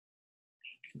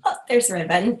Oh, there's the red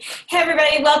button. Hey,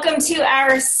 everybody. Welcome to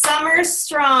our Summer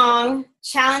Strong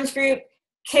Challenge Group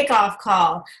kickoff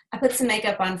call. I put some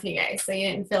makeup on for you guys so you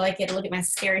didn't feel like you had to look at my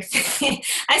scary face.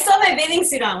 I still have my bathing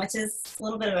suit on, which is a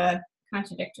little bit of a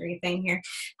contradictory thing here.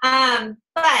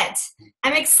 But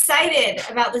I'm excited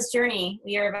about this journey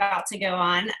we are about to go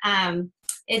on.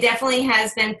 It definitely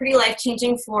has been pretty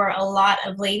life-changing for a lot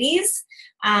of ladies.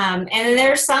 And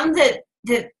there are some that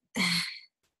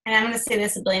and I'm going to say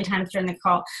this a billion times during the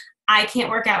call, I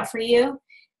can't work out for you,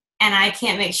 and I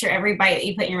can't make sure every bite that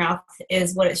you put in your mouth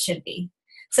is what it should be.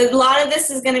 So a lot of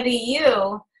this is going to be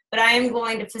you, but I am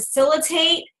going to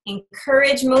facilitate,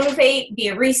 encourage, motivate, be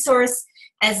a resource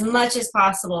as much as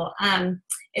possible.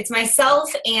 It's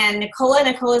myself and Nicola.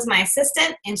 Nicola is my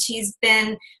assistant, and she's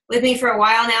been with me for a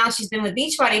while now. She's been with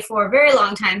Beachbody for a very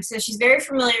long time, so she's very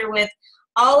familiar with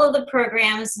all of the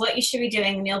programs, what you should be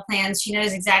doing, the meal plans. She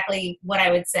knows exactly what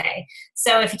I would say.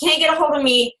 So if you can't get a hold of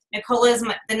me, Nicola is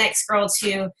the next girl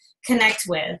to connect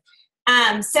with.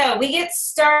 So we get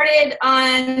started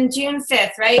on June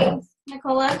 5th, right,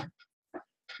 Nicola?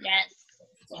 Yes,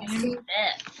 June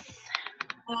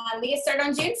 5th. We get started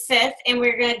on June 5th, and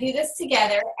we're going to do this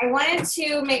together. I wanted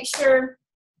to make sure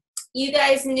you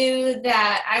guys knew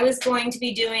that I was going to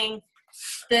be doing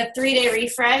the 3-day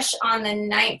refresh on the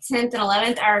 9th, 10th, and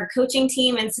 11th. Our coaching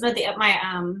team and some of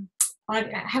I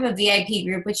have a VIP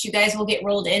group, which you guys will get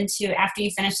rolled into after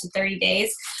you finish the 30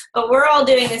 days. But we're all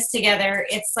doing this together.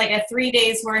 It's like a 3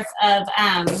 days worth of,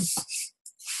 how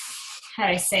do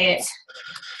I say it,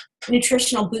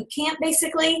 nutritional boot camp,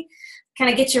 basically. Kind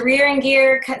of get your rear in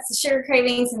gear, cuts the sugar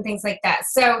cravings, and things like that.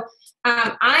 So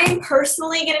I'm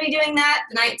personally going to be doing that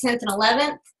the 9th, 10th, and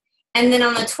 11th. And then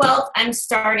on the 12th, I'm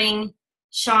starting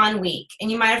Sean Week. And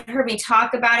you might have heard me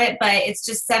talk about it, but it's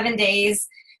just 7 days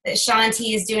that Sean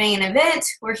T is doing an event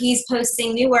where he's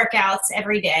posting new workouts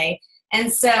every day.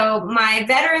 And so my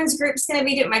veterans group's going to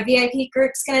be doing it, my VIP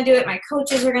group's going to do it, my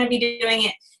coaches are going to be doing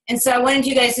it. And so I wanted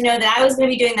you guys to know that I was going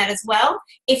to be doing that as well.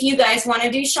 If you guys want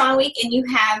to do Sean Week and you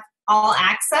have all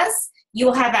access, you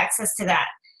will have access to that.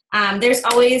 There's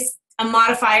always a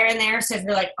modifier in there. So if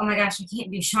you're like, oh my gosh, I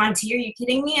can't do Sean T, are you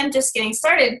kidding me? I'm just getting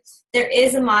started. There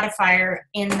is a modifier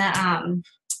in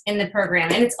the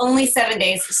program, and it's only 7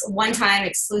 days. It's a one-time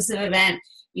exclusive event.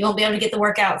 You won't be able to get the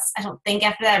workouts, I don't think,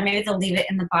 after that, or maybe they'll leave it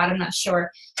in the bottom, not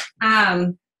sure.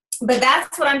 But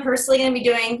that's what I'm personally going to be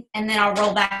doing, and then I'll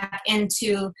roll back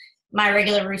into my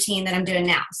regular routine that I'm doing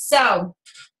now. So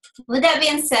with that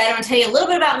being said, I'm going to tell you a little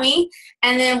bit about me,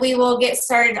 and then we will get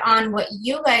started on what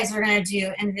you guys are going to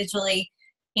do individually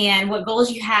and what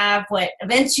goals you have, what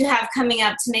events you have coming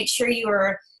up to make sure you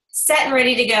are set and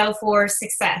ready to go for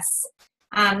success.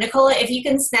 Nicola, if you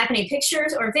can snap any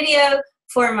pictures or video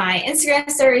for my Instagram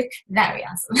story, that would be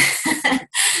awesome.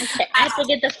 Okay, I have to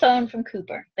get the phone from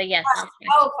Cooper, but yes.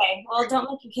 Okay, well, don't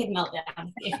make your kid melt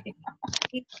down.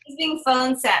 He's being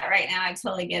phone set right now. I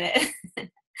totally get it.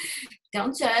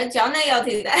 Don't judge. Y'all know y'all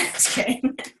do that. Just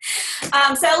kidding.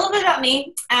 So a little bit about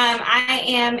me. I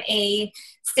am a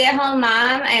stay-at-home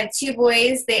mom. I have 2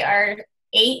 boys. They are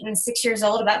 8 and 6 years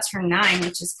old, about to turn 9,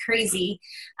 which is crazy.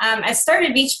 I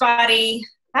started Beachbody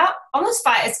about almost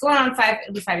 5. It's going on 5.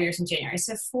 It'll be 5 years in January.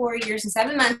 So 4 years and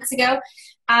 7 months ago.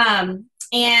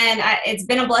 It's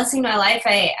been a blessing in my life.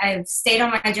 I've stayed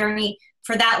on my journey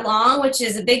for that long, which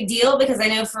is a big deal because I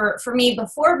know for me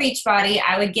before Beachbody,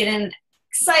 I would get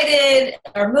excited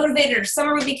or motivated, or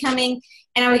summer would be coming,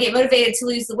 and I would get motivated to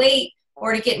lose the weight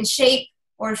or to get in shape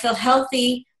or to feel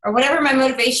healthy or whatever my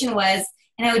motivation was.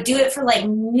 And I would do it for like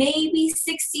maybe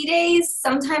 60 days,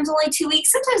 sometimes only 2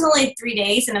 weeks, sometimes only 3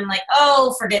 days. And I'm like,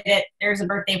 oh, forget it. There's a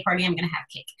birthday party. I'm going to have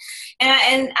cake.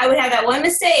 And I would have that one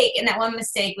mistake, and that one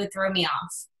mistake would throw me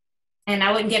off. And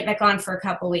I wouldn't get back on for a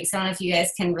couple of weeks. I don't know if you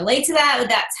guys can relate to that, but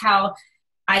that's how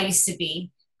I used to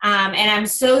be. And I'm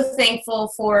so thankful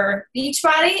for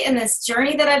Beachbody and this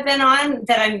journey that I've been on,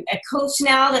 that I'm a coach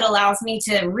now that allows me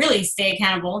to really stay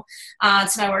accountable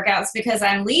to my workouts, because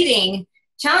I'm leading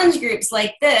challenge groups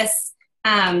like this,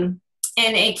 and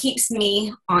it keeps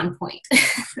me on point.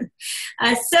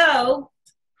 So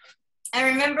I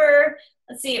remember,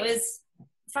 let's see, it was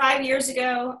 5 years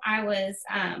ago. I was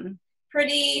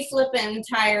pretty flippin'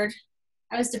 tired.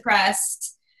 I was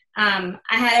depressed. I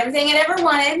had everything I ever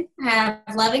wanted. I have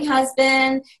a loving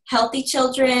husband, healthy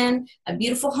children, a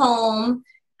beautiful home,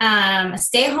 a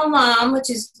stay-at-home mom, which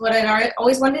is what I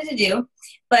always wanted to do.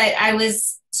 But I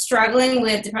was struggling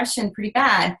with depression pretty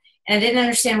bad, and I didn't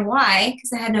understand why,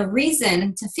 because I had no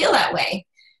reason to feel that way.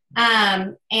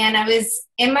 And I was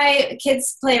in my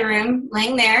kids' playroom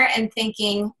laying there and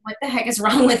thinking, what the heck is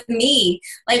wrong with me?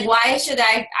 Like, why should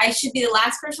I should be the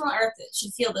last person on earth that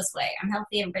should feel this way. I'm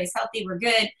healthy. Everybody's healthy. We're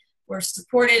good. We're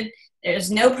supported.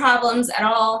 There's no problems at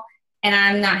all. And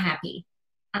I'm not happy.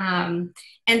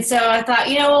 And so I thought,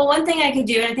 well, one thing I could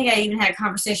do, and I think I even had a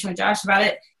conversation with Josh about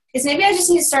it, is maybe I just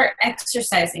need to start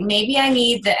exercising. Maybe I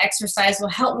need the exercise will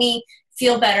help me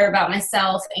feel better about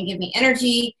myself and give me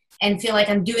energy and feel like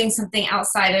I'm doing something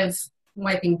outside of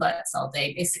wiping butts all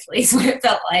day, basically, is what it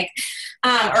felt like,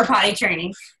 or potty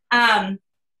training. And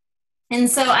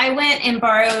so I went and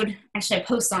borrowed, actually I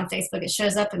posted on Facebook, it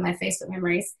shows up in my Facebook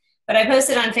memories, but I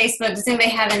posted on Facebook, does anybody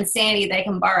have Insanity that I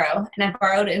can borrow? And I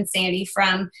borrowed Insanity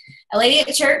from a lady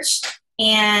at church,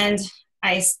 and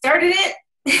I started it,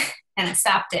 and I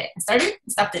stopped it. I started it,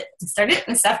 and stopped it, and started it,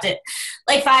 and stopped it,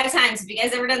 like 5 times. Have you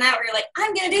guys ever done that where you're like,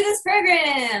 I'm going to do this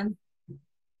program?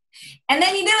 And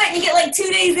then you do it and you get like 2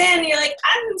 days in and you're like,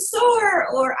 I'm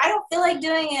sore, or I don't feel like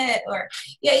doing it, or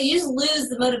you just lose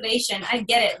the motivation. I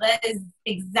get it. That is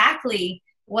exactly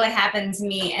what happened to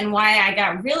me and why I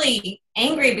got really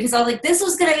angry, because I was like, this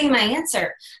was going to be my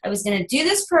answer. I was going to do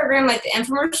this program like the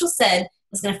infomercial said. I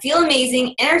was going to feel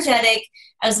amazing, energetic.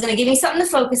 I was going to give me something to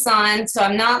focus on so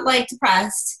I'm not like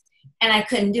depressed, and I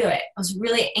couldn't do it. I was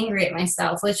really angry at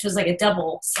myself, which was like a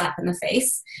double slap in the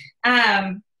face.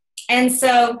 And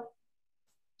so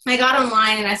I got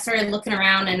online and I started looking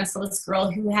around, and I saw this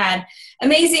girl who had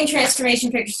amazing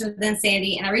transformation pictures with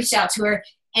Insanity, and I reached out to her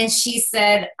and she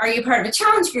said, are you part of a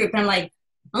challenge group? And I'm like,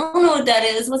 I don't know what that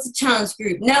is. What's a challenge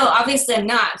group? No, obviously I'm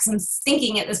not, because I'm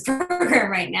stinking at this program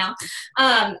right now.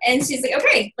 And she's like,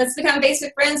 okay, let's become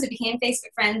Facebook friends. We became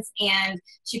Facebook friends, and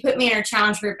she put me in her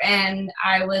challenge group, and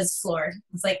I was floored.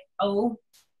 I was like, oh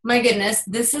my goodness,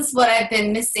 this is what I've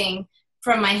been missing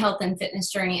from my health and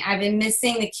fitness journey. I've been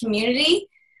missing the community.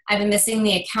 I've been missing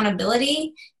the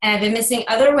accountability, and I've been missing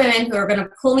other women who are going to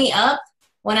pull me up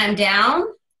when I'm down,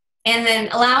 and then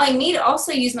allowing me to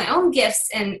also use my own gifts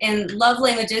and love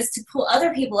languages to pull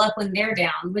other people up when they're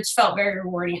down, which felt very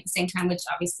rewarding at the same time, which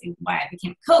obviously why I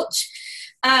became a coach.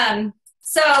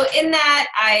 So in that,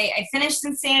 I finished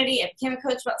Insanity. I became a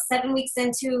coach about 7 weeks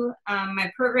into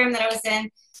my program that I was in,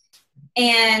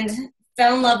 and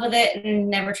fell in love with it and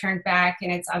never turned back.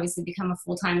 And it's obviously become a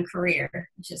full-time career,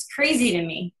 which is crazy to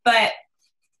me. But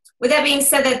with that being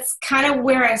said, that's kind of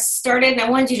where I started. And I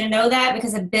wanted you to know that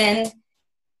because I've been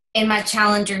in my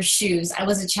challenger's shoes. I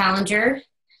was a challenger.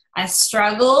 I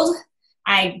struggled.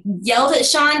 I yelled at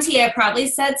Shanti. I probably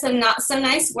said some not so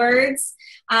nice words.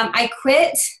 I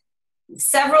quit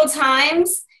several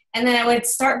times, and then I would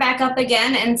start back up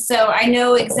again. And so I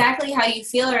know exactly how you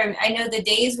feel. Or I know the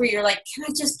days where you're like, can I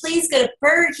just please go to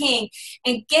Burger King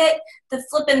and get the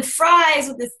flippin' fries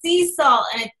with the sea salt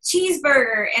and a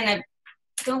cheeseburger and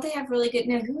don't they have really good,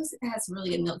 no, who is it that has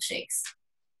really good milkshakes?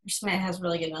 Schmidt has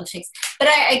really good milkshakes. But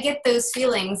I get those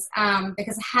feelings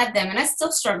because I had them, and I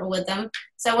still struggle with them.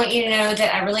 So I want you to know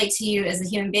that I relate to you as a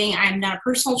human being. I am not a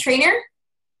personal trainer.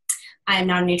 I am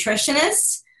not a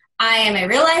nutritionist. I am a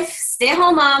real-life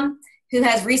stay-at-home mom who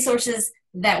has resources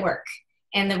that work.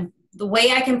 And the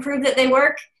way I can prove that they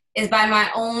work is by my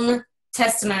own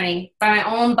testimony, by my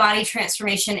own body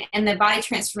transformation and the body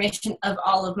transformation of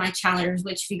all of my challengers,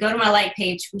 which if you go to my like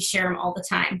page, we share them all the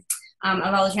time.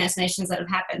 Of all the transformations that have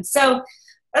happened. So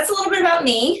that's a little bit about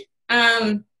me.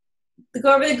 We'll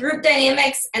go over the group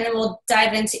dynamics, and then we'll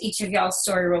dive into each of y'all's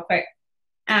story real quick.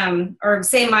 Or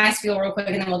say my spiel real quick,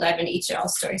 and then we'll dive into each of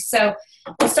y'all's stories. So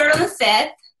we'll start on the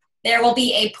 5th. There will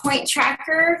be a point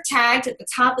tracker tagged at the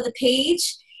top of the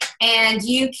page, and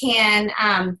you can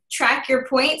track your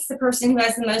points. The person who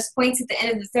has the most points at the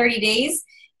end of the 30 days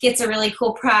gets a really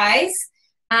cool prize.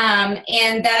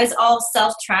 And that is all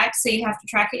self-tracked, so you have to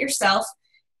track it yourself.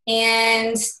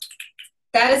 And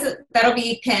that'll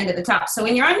be pinned at the top. So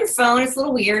when you're on your phone, it's a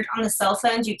little weird. On the cell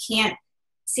phones, you can't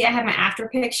see. I have my after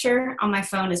picture on my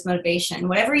phone as motivation.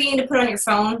 Whatever you need to put on your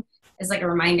phone is like a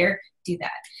reminder. Do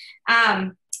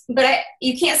that. But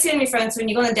you can't see it on your phone. So when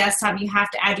you go on the desktop, you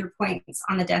have to add your points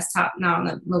on the desktop, not on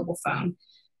the mobile phone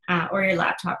or your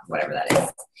laptop, whatever that is.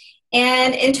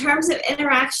 And in terms of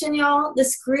interaction, y'all,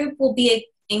 this group will be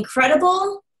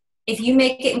incredible if you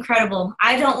make it incredible.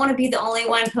 I don't want to be the only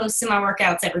one posting my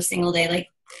workouts every single day. Like,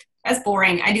 that's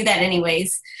boring. I do that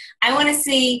anyways. I want to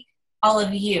see all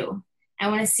of you. I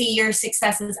want to see your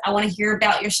successes. I want to hear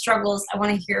about your struggles. I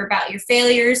want to hear about your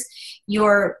failures,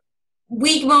 your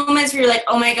weak moments where you're like,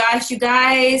 oh my gosh, you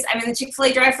guys, I'm in the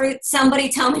Chick-fil-A drive-thru. Somebody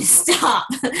tell me to stop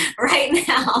right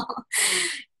now.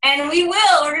 And we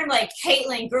will. We're going to be like,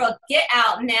 Caitlin, girl, get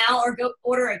out now or go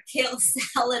order a kale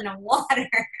salad and water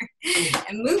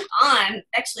and move on.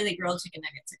 Actually, the grilled chicken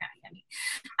nuggets are kind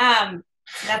of yummy.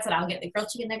 That's what I'll get, the grilled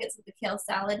chicken nuggets with the kale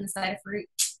salad and a side of fruit.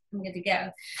 I'm good to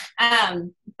go.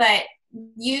 But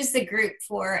use the group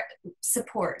for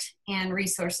support and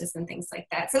resources and things like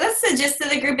that. So that's the gist of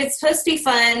the group. It's supposed to be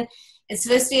fun. It's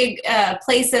supposed to be a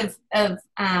place of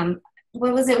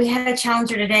what was it? We had a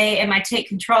challenger today and my Take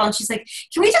Control, and she's like,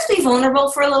 can we just be vulnerable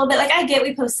for a little bit? Like, I get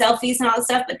we post selfies and all this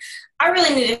stuff, but I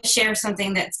really need to share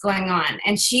something that's going on.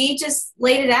 And she just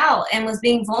laid it out and was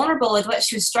being vulnerable with what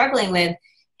she was struggling with.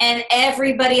 And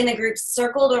everybody in the group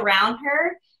circled around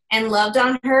her and loved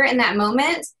on her in that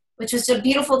moment, which was a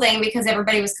beautiful thing because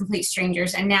everybody was complete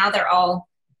strangers. And now they're all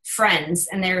friends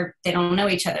and they don't know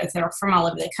each other. They're from all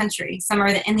over the country. Some are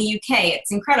in the UK.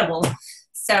 It's incredible.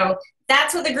 So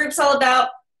that's what the group's all about.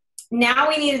 Now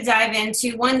we need to dive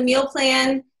into the meal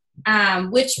plan,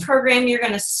 which program you're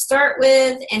going to start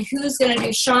with, and who's going to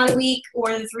do Sean Week or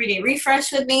the 3-day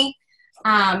refresh with me,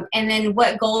 and then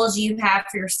what goals you have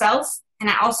for yourself. And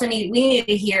we need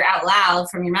to hear out loud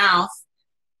from your mouth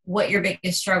what your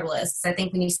biggest struggle is. Because I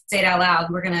think when you say it out loud,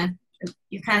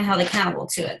 you're kind of held accountable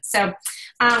to it. So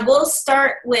we'll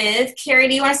start with Carrie.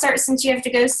 Do you want to start since you have to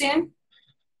go soon?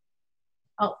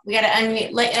 Oh, we got to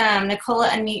unmute. Nicola,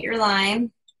 unmute your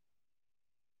line.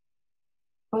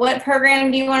 What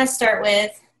program do you want to start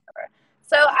with?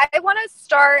 So I want to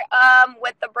start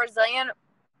with the Brazilian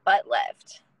butt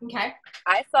lift. Okay.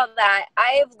 I saw that.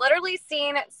 I've literally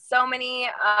seen so many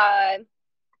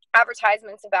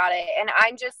advertisements about it, and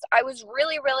I was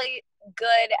really, really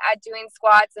good at doing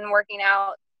squats and working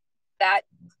out that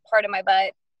part of my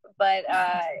butt. But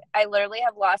I literally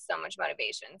have lost so much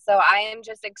motivation. So I am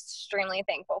just extremely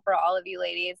thankful for all of you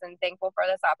ladies and thankful for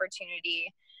this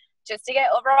opportunity just to get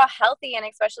overall healthy, and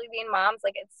especially being moms,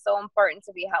 like, it's so important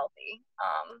to be healthy.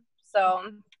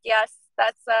 So yes,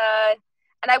 that's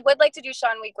and I would like to do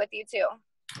Sean Week with you too.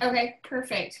 Okay,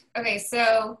 perfect. Okay,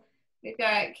 so we've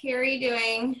got Carrie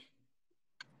doing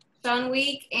Sean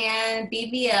Week and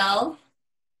BBL.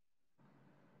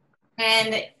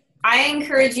 And I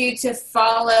encourage you to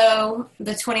follow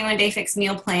the 21-day fixed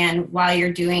meal plan while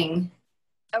you're doing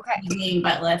the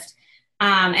butt lift.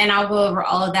 And I'll go over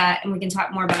all of that, and we can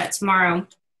talk more about it tomorrow.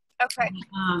 Okay.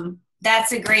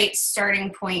 That's a great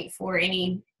starting point for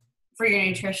your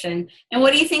nutrition. And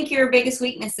what do you think your biggest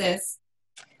weakness is?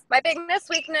 My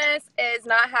biggest weakness is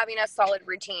not having a solid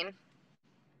routine.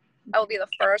 I will be the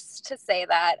first to say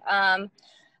that.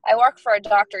 I work for a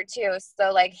doctor too,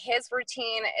 so like his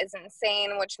routine is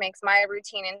insane, which makes my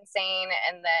routine insane.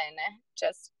 And then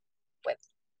just with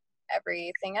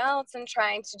everything else and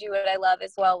trying to do what I love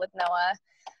as well with Noah.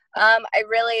 I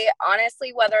really,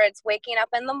 honestly, whether it's waking up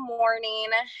in the morning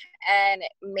and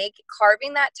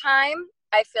carving that time,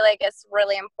 I feel like it's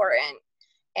really important.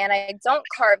 And I don't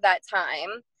carve that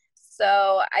time.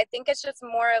 So I think it's just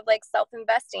more of like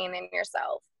self-investing in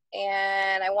yourself.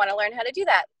 And I want to learn how to do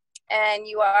that. And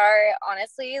you are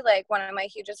honestly like one of my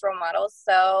hugest role models.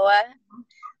 So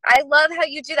I love how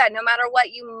you do that. No matter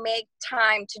what, you make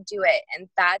time to do it. And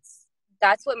that's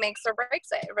what makes or breaks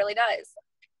it. It really does.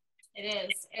 It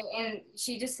is. And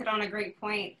she just hit on a great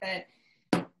point that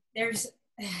there's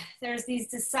these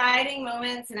deciding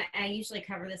moments, and I usually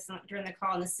cover this during the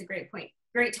call, and this is a great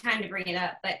time to bring it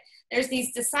up. But there's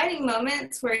these deciding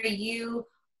moments where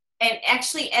and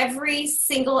actually every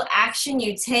single action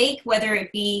you take, whether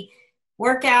it be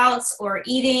workouts or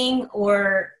eating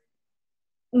or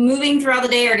moving throughout the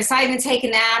day or deciding to take a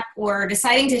nap or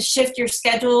deciding to shift your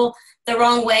schedule the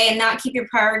wrong way and not keep your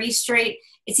priorities straight,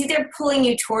 it's either pulling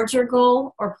you towards your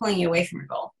goal or pulling you away from your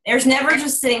goal. There's never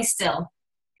just sitting still.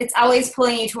 It's always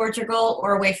pulling you towards your goal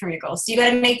or away from your goal. So you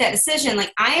got to make that decision.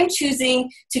 Like, I am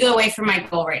choosing to go away from my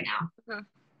goal right now. Mm-hmm.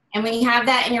 And when you have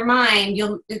that in your mind,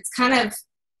 it's kind of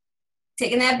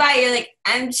taking that bite. You're like,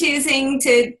 I'm choosing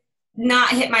to not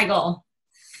hit my goal.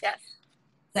 Yes.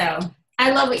 So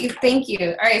I love thank you.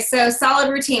 All right. So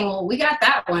solid routine. Well, we got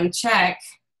that one. Check.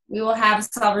 We will have a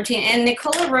solid routine. And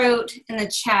Nicola wrote in the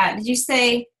chat, did you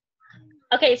say?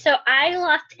 Okay. So I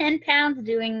lost 10 pounds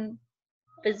doing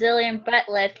Brazilian butt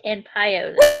lift and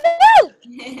PiYo.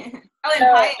 I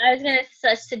was going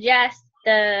to suggest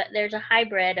there's a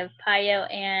hybrid of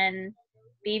PiYo and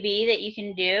BB that you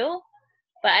can do,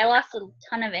 but I lost a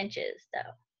ton of inches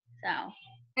though. So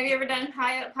have you ever done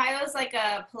PiYo? PiYo is like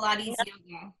a Pilates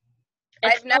yoga.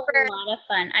 It's a lot of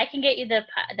fun. I can get you the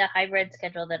hybrid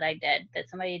schedule that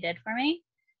somebody did for me,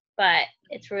 but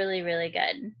it's really, really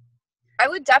good. I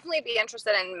would definitely be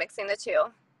interested in mixing the two.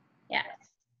 Yeah.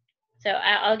 So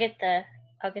I'll get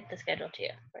I'll get the schedule to you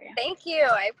for you. Thank you.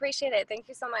 I appreciate it. Thank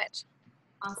you so much.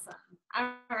 Awesome.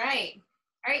 All right.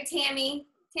 All right, Tammy.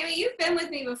 Tammy, you've been with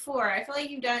me before. I feel like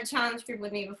you've done a challenge group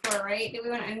with me before, right? Do we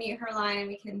want to unmute her line and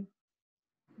we can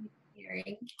hear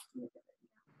you?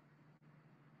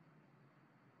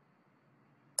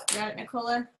 Got it,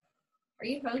 Nicola? Are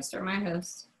you host or my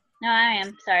host? No, I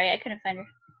am. Sorry, I couldn't find her.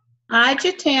 Hi,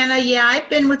 Jatana. Yeah, I've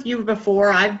been with you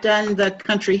before. I've done the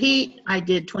Country Heat. I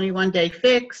did 21 Day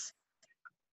Fix.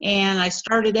 And I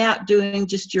started out doing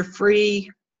just your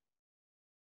free,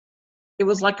 it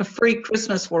was like a free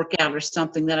Christmas workout or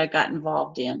something that I got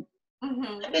involved in.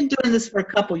 Mm-hmm. I've been doing this for a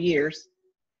couple years.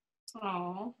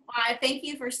 Oh, well, I thank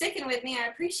you for sticking with me. I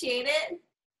appreciate it.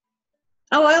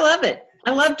 Oh, I love it.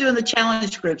 I love doing the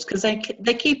challenge groups because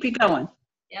they keep you going.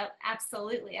 Yep,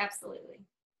 absolutely, absolutely.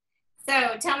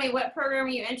 So tell me, what program are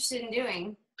you interested in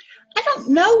doing? I don't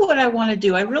know what I want to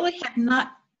do. I really have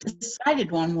not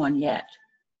decided on one yet.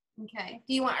 Okay.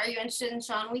 Are you interested in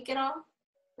Sean Week at all?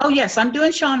 Oh, yes, I'm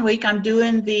doing Sean Week. I'm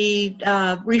doing the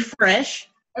refresh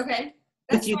Okay.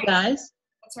 with you guys.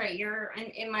 That's right. You're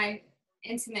in my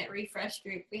intimate refresh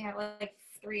group. We have like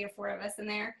 3 or 4 of us in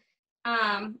there.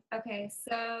 Okay,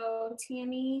 so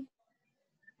Tammy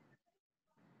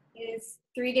is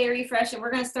 3-day refresh, and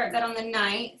we're going to start that on the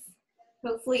 9th.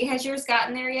 Hopefully, has yours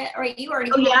gotten there yet? All right, you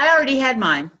already. Oh, yeah, I already had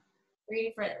mine.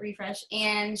 3 refresh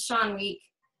and Sean Week.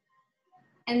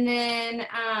 And then,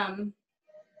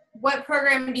 what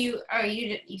program do you,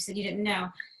 you said you didn't know.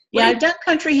 Yeah, I've done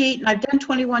Country Heat and I've done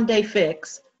 21 Day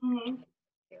Fix. Mm-hmm.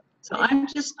 So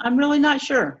I'm really not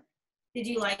sure.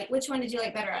 Which one did you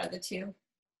like better out of the 2?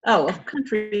 Oh,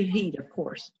 Country Heat, of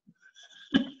course.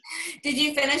 Did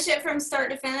you finish it from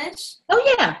start to finish?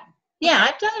 Oh, yeah. Yeah,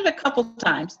 I've done it a couple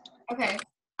times. Okay.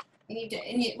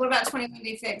 What about 21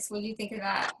 Day Fix? What do you think of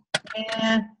that?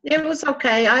 Yeah, it was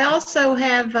okay. I also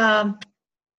have,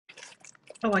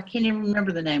 I can't even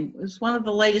remember the name. It was one of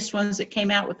the latest ones that came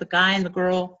out with the guy and the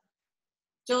girl.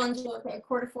 Joel and Jill,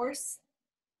 Quarter Force?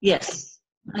 Yes,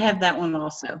 I have that one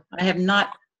also. I have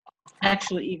not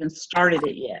actually even started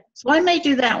it yet. So I may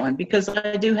do that one because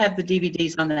I do have the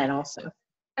DVDs on that also.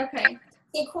 Okay.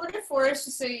 So Quarter Force,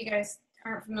 just so you guys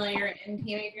aren't familiar, and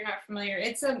if you're not familiar,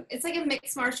 it's like a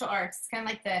mixed martial arts. It's kind of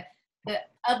like the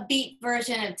upbeat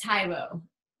version of Taibo.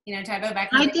 You know Taibo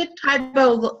back in the day? I did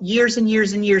Taibo years and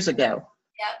years and years ago.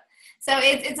 Yep. So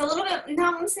it's a little bit, no,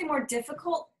 I'm going to say more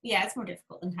difficult. Yeah, it's more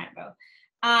difficult than Taibo.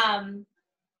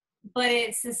 But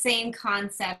it's the same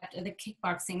concept of the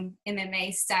kickboxing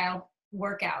MMA style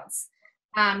workouts.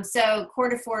 So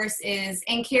Quarter Force is,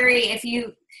 and Carrie, if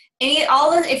you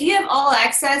have all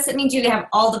access, it means you have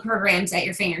all the programs at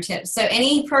your fingertips. So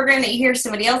any program that you hear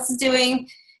somebody else is doing,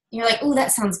 you're like, oh,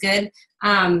 that sounds good.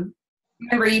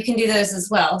 Remember, you can do those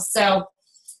as well. So,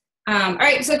 all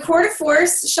right, so Quarter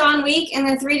Force, Sean Week, and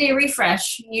then 3-day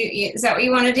refresh. Is that what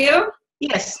you want to do?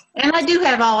 Yes, and I do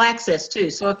have all access too.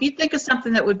 So if you think of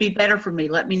something that would be better for me,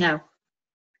 let me know.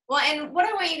 Well, and what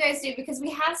I want you guys to do, because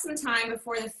we have some time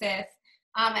before the 5th,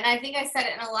 and I think I said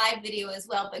it in a live video as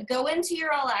well, but go into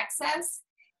your all access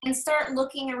and start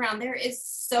looking around. There is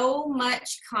so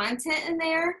much content in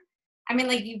there. I mean,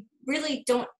 like, you really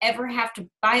don't ever have to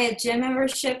buy a gym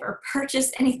membership or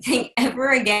purchase anything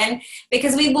ever again,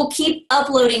 because we will keep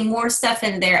uploading more stuff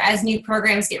in there as new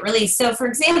programs get released. So for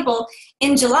example,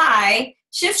 in July,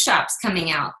 Shift Shop's coming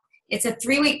out. It's a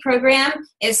 3-week program.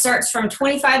 It starts from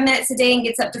 25 minutes a day and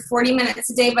gets up to 40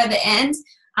 minutes a day by the end.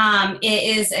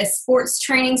 It is a sports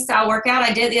training style workout.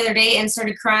 I did it the other day and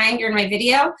started crying during my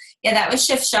video. Yeah, that was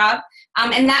Shift Shop.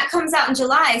 And that comes out in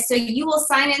July. So you will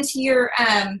sign into your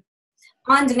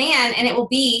on demand and it will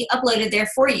be uploaded there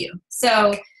for you.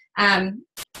 So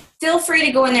feel free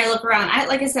to go in there, look around.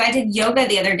 Like I said, I did yoga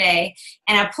the other day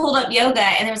and I pulled up yoga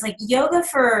and there was like yoga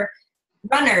for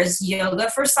runners, yoga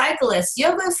for cyclists,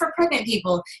 yoga for pregnant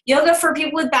people, yoga for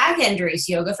people with back injuries,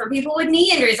 yoga for people with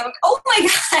knee injuries. I'm like, oh my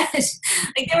gosh,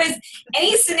 like there was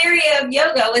any scenario of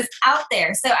yoga was out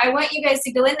there. So I want you guys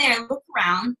to go in there and look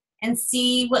around and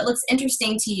see what looks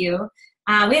interesting to you.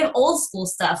 We have old school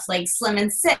stuff like Slim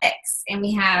and 6, and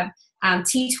we have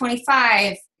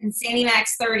T25 and Sandy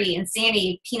Max 30 and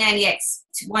Sandy P90X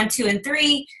 1, 2, and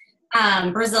 3,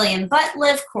 Brazilian butt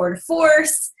lift, Quarter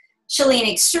Force, Chilean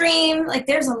Extreme. Like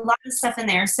there's a lot of stuff in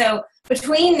there. So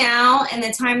between now and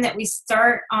the time that we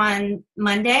start on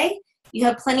Monday, you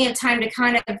have plenty of time to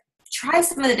kind of try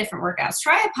some of the different workouts.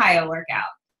 Try a PiYo workout.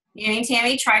 You know,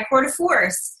 Tammy, try Quarter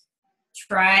Force.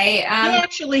 Try. I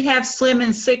actually have Slim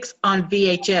and 6 on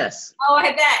VHS. Oh,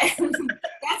 I bet.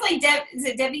 That's like is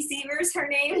it Debbie Severs, her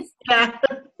name? Yeah.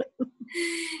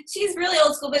 She's really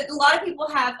old school, but a lot of people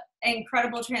have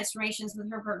incredible transformations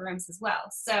with her programs as well.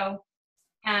 So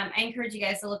I encourage you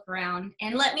guys to look around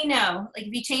and let me know. Like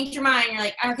if you change your mind, you're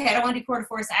like, okay, I don't want to do Core de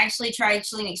Force. I actually tried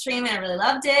Chalene Extreme and I really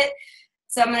loved it.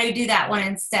 So I'm going to do that one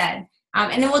instead.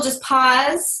 And then we'll just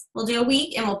pause. We'll do a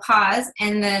week and we'll pause.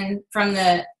 And then from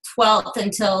the 12th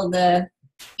until the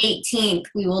 18th,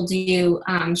 we will do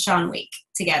Sean Week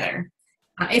together.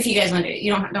 If you guys want to do it.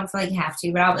 You don't feel like you have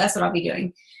to, but that's what I'll be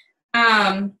doing.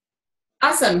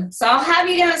 Awesome. So I'll have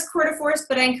you down as Core de Force,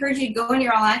 but I encourage you to go into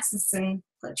your All Access and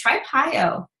try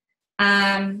PiYo.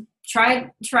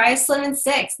 Try Slim and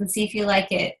Six and see if you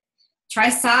like it. Try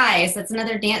Size. That's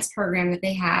another dance program that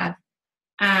they have.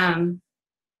 I'm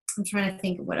trying to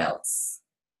think of what else.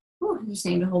 Ooh, I just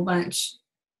named a whole bunch.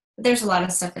 But there's a lot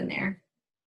of stuff in there.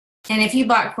 And if you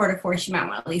bought Core de Force, you might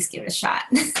want to at least give it a shot.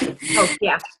 Oh,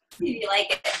 yeah. If you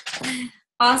like it.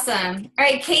 Awesome. All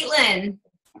right, Caitlin.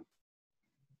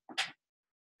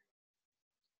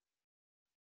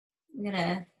 I'm going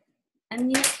to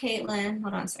unmute Caitlin.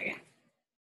 Hold on a second.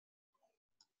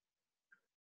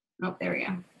 Oh, there we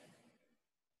go.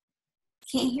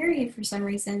 Can't hear you for some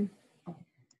reason.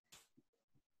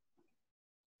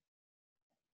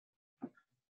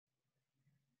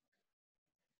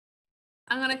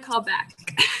 I'm gonna call back.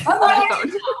 Oh, My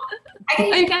phone. I can Oh,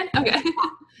 hear you can? Okay.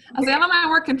 I was like, I'm on my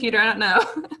work computer. I don't know.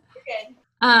 you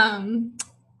good.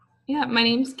 Yeah, my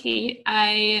name's Kate.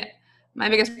 My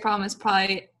biggest problem is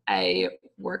probably I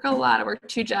work a lot. I work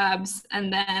 2 jobs,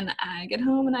 and then I get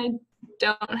home and I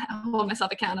don't hold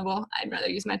myself accountable. I'd rather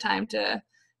use my time to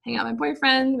hang out with my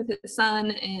boyfriend, with his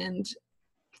son, and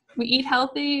we eat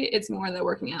healthy. It's more the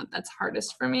working out that's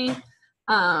hardest for me.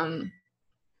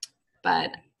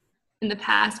 But in the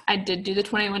past, I did do the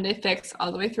 21-day fix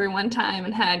all the way through one time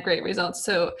and had great results.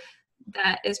 So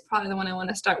that is probably the one I want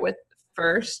to start with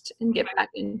first and get back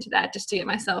into that just to get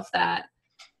myself that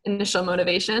initial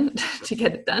motivation to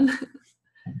get it done.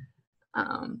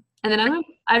 And then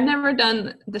I've never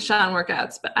done the Sean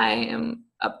workouts, but I am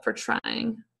up for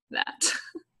trying that.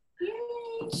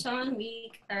 Yay, Sean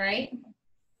Week. All right.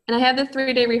 And I have the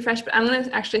 3-day refresh, but I'm going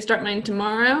to actually start mine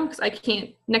tomorrow because I can't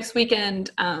next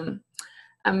weekend. I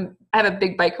have a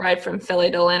big bike ride from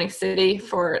Philly to Atlantic City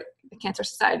for the Cancer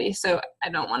Society, so I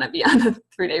don't want to be on a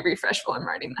 3-day refresh while I'm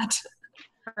riding that.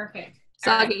 Perfect.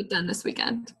 So All I'll right. get it done this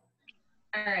weekend.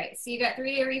 All right. So you got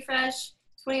 3-day refresh,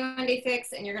 21-day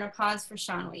fix, and you're going to pause for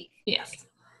Sean Week. Yes.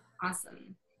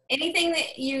 Awesome. Anything that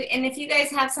and if you guys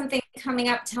have something coming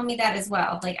up, tell me that as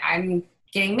well. Like I'm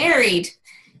getting married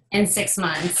in 6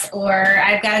 months, or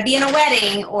I've got to be in a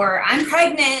wedding, or I'm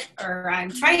pregnant, or I'm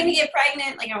trying to get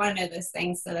pregnant. Like I want to know those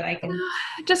things so that I can.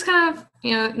 Just kind of,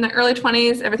 in the early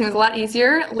 20s, everything was a lot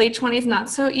easier. Late 20s, not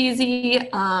so easy.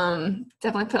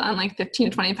 Definitely put on like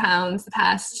 15 to 20 pounds the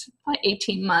past like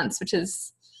 18 months, which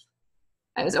is,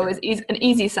 I was always an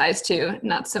easy size too,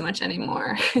 not so much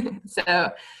anymore. So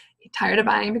tired of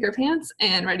buying bigger pants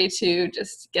and ready to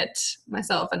just get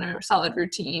myself in a solid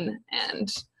routine and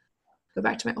go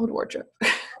back to my old wardrobe.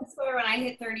 I swear when I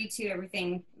hit 32,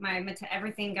 everything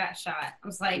got shot. I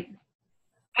was like,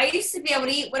 I used to be able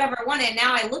to eat whatever I wanted.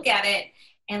 Now I look at it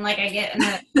and like I get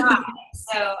another shot.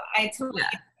 So I totally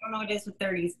I don't know what it is with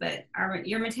 30s, but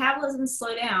your metabolism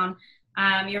slow down.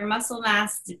 Your muscle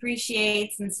mass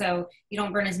depreciates, and so you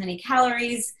don't burn as many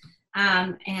calories.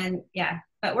 And yeah,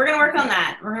 but we're gonna work on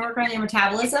that. We're gonna work on your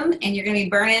metabolism, and you're gonna be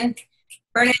burning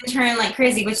and turning like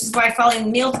crazy, which is why following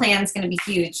the meal plan is going to be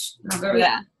huge. I'll go over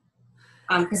that.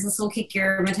 Because this will kick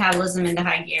your metabolism into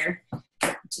high gear,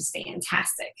 which is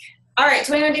fantastic. All right,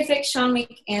 21-day fix, Sean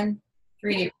Week, and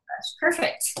 3-day refresh.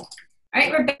 Perfect. All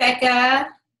right,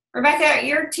 Rebecca. Rebecca,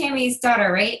 you're Tammy's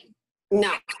daughter, right?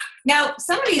 No. Now,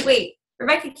 wait,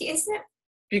 Rebecca, isn't it?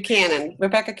 Buchanan.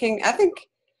 Rebecca King, I think.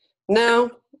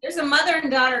 No. There's a mother and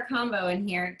daughter combo in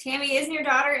here. Tammy, isn't your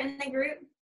daughter in the group?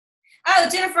 Oh,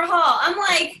 Jennifer Hall. I'm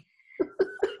like.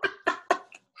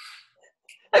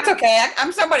 It's okay.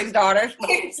 I'm somebody's daughter.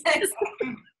 That's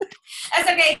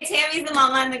okay. Tammy's the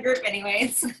mama in the group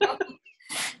anyways. So.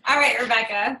 All right,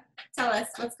 Rebecca. Tell us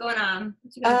what's going on.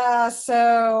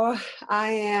 So I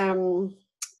am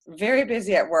very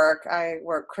busy at work. I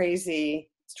work high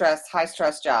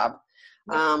stress job.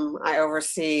 I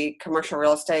oversee commercial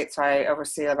real estate, so I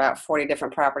oversee about 40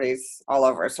 different properties all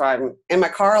over. So I'm in my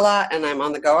car a lot, and I'm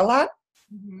on the go a lot.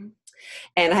 Mm-hmm.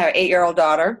 And I have an 8-year-old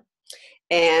daughter,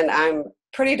 and I'm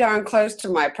pretty darn close to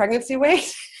my pregnancy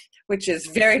weight, which is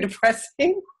very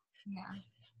depressing. Yeah.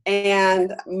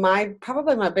 And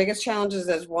probably my biggest challenges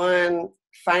is one,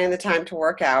 finding the time to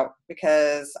work out,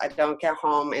 because I don't get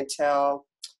home until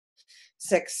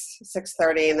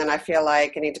 6:30, and then I feel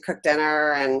like I need to cook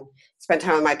dinner and spend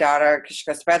time with my daughter because she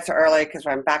goes to bed so early because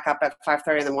I'm back up at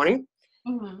 5:30 in the morning.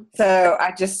 Mm-hmm. So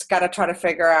I just got to try to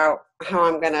figure out how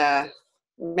I'm going to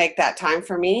make that time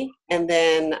for me. And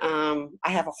then I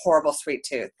have a horrible sweet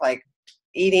tooth. Like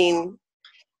eating,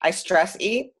 I stress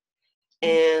eat,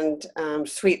 and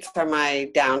sweets are my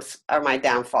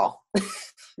downfall,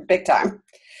 big time.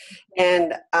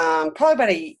 And probably about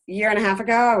a year and a half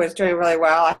ago, I was doing really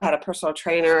well. I had a personal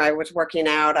trainer. I was working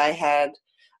out. I had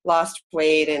lost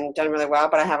weight and done really well,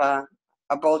 but I have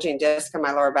a bulging disc in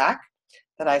my lower back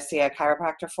that I see a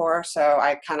chiropractor for. So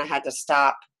I kind of had to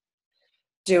stop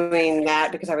doing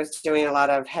that because I was doing a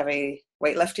lot of heavy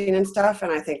weightlifting and stuff,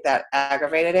 and I think that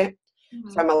aggravated it.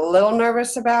 Mm-hmm. So I'm a little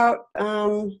nervous about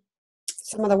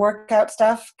some of the workout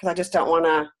stuff because I just don't want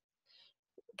to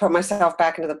put myself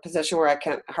back into the position where I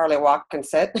can't hardly walk and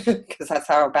sit because that's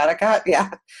how bad it got. Yeah.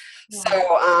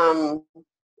 So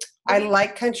I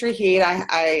like Country Heat.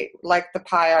 I like the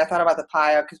PiYo. I thought about the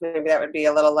PiYo because maybe that would be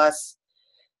a little less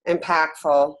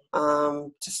impactful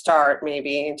to start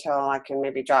maybe until I can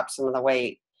maybe drop some of the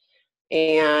weight.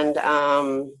 And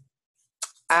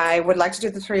I would like to do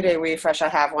the 3-day refresh. I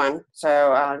have one.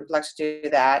 So I'd like to do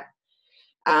that.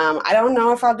 I don't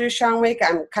know if I'll do Shaun Week.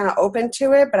 I'm kind of open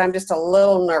to it, but I'm just a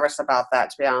little nervous about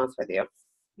that, to be honest with you.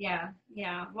 Yeah.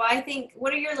 Well, I think,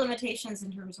 what are your limitations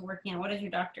in terms of working out? What has your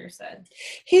doctor said?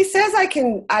 He says I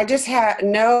just have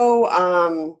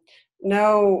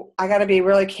I got to be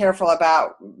really careful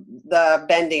about the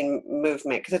bending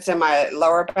movement because it's in my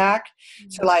lower back.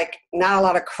 Mm-hmm. So like not a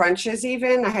lot of crunches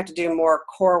even. I have to do more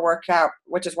core workout,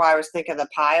 which is why I was thinking the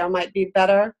PiYo might be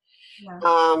better.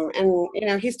 Yeah.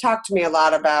 And he's talked to me a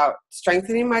lot about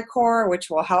strengthening my core, which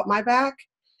will help my back.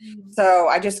 Mm-hmm. So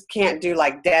I just can't do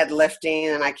like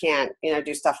deadlifting, and I can't,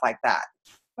 do stuff like that.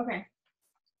 Okay.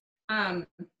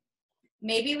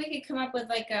 Maybe we could come up with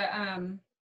like a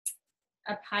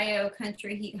PiYo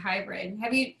Country Heat hybrid.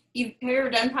 Have you ever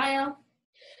done PiYo?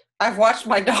 I've watched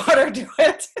my daughter do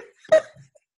it. All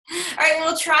right,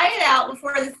 we'll try it out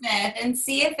before the 5th and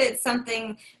see if it's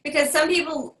something, because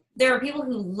there are people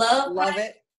who love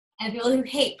it and people who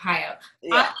hate PiYo.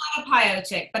 Yeah. I'm not a PiYo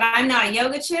chick, but I'm not a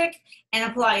yoga chick and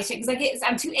a Pilates chick because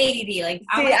I'm too ADD.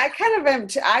 I kind of am.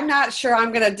 I'm not sure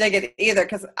I'm going to dig it either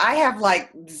because I have like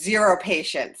zero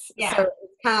patience. Yeah. So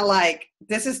it's kind of like,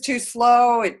 this is too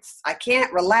slow. I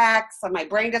can't relax. So my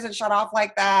brain doesn't shut off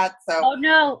like that. So. Oh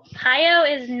no,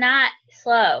 PiYo is not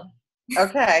slow.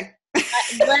 Okay.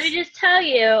 Let me just tell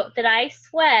you that I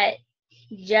sweat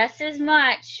just as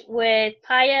much with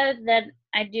PiYo that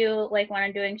I do like when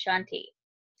I'm doing Shanti.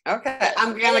 Okay,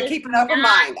 I'm gonna keep an open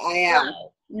mind. I am.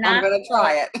 I'm gonna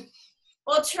try it.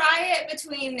 We'll try it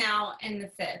between now and the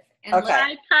 5th. And okay.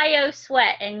 Let PiYo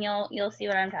sweat, and you'll see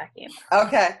what I'm talking about.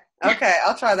 Okay,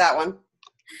 I'll try that one.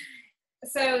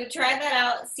 So try that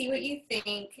out. See what you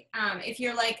think. If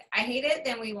you're like, I hate it,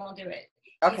 then we won't do it.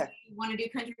 Okay. If you want to do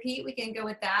Country Heat, we can go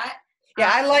with that. Yeah,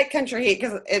 I like Country Heat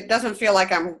because it doesn't feel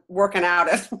like I'm working out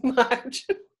as much.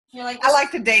 I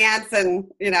like to dance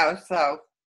and, so.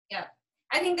 Yeah.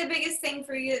 I think the biggest thing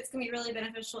for you that's going to be really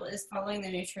beneficial is following the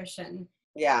nutrition.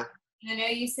 Yeah. And I know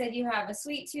you said you have a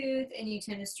sweet tooth and you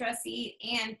tend to stress eat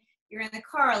and you're in the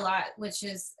car a lot, which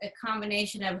is a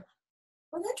combination of,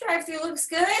 well, that drive-through looks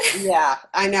good. Yeah,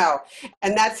 I know.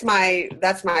 And that's my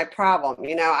problem.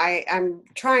 I'm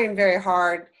trying very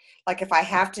hard. Like if I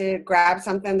have to grab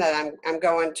something that I'm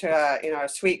going to a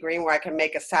Sweet Green where I can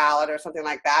make a salad or something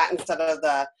like that instead of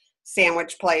the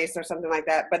sandwich place or something like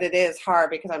that. But it is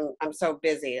hard because I'm so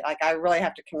busy. Like I really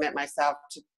have to commit myself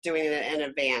to doing it in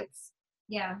advance.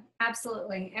 Yeah,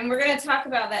 absolutely. And we're going to talk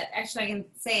about that. Actually, I can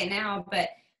say it now, but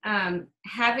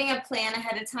having a plan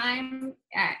ahead of time,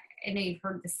 I know you've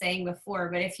heard the saying before,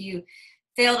 but if you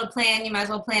fail to plan, you might as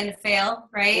well plan to fail,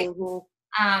 right?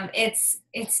 Mm-hmm.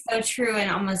 It's so true in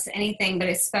almost anything, but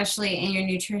especially in your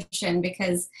nutrition,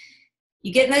 because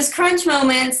you get in those crunch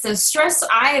moments, those stress.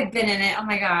 I have been in it. Oh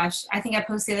my gosh. I think I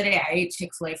posted the other day, I ate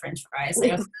Chick-fil-A French fries.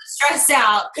 I was stressed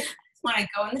out when I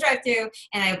go in the drive-thru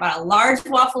and I bought a large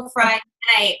waffle fry and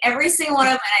I ate every single one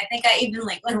of them. And I think I even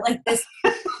went like this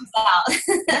comes out.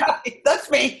 That's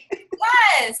me.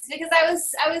 Yes, because I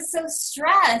was so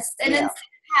stressed. And instead of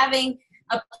having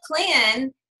a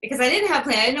plan, because I didn't have a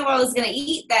plan, I didn't know what I was going to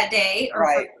eat that day.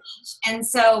 Right. And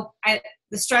so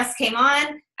the stress came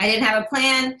on. I didn't have a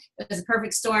plan. It was a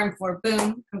perfect storm for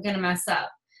boom, I'm going to mess up.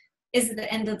 Is it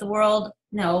the end of the world?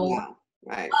 No.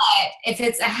 Right. But if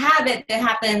it's a habit that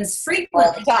happens frequently,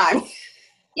 all the time,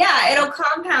 yeah, it'll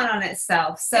compound on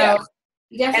itself. So,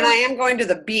 and I am going to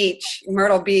the beach,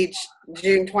 Myrtle Beach,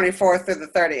 June 24th through the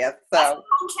 30th. So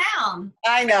hometown.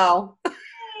 I know.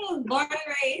 Born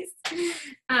and raised.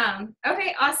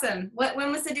 Okay, awesome.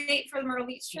 When was the date for the Myrtle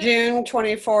Beach trip? June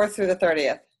 24th through the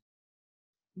 30th.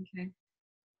 Okay.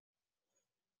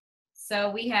 So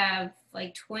we have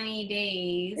like 20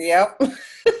 days. Yep.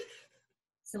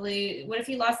 So what if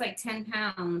you lost like 10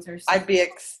 pounds or something? I'd be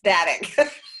ecstatic.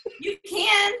 You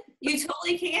can. You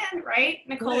totally can, right,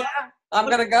 Nicola? Yeah, I'm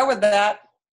going to go with that.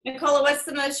 Nicola, what's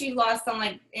the most you lost on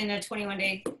like in a 21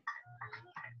 day?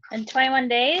 In 21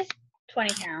 days,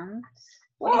 20 pounds.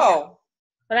 Whoa.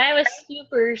 But I was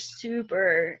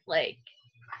super, like,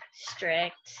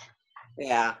 strict.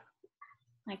 Yeah.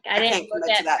 Like, I didn't can't look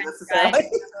commit at to that french necessarily.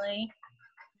 fries really.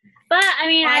 But, I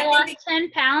mean, I I think lost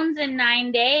 10 pounds in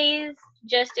 9 days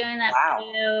just doing that Wow.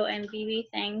 PO and BB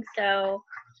thing, so.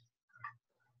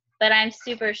 But I'm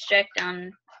super strict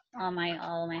on all of my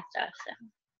stuff, so.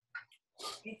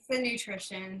 It's the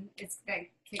nutrition. It's that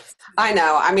kicks. I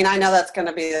know. I mean, I know that's going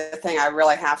to be the thing. I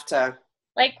really have to.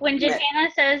 Like when Commit.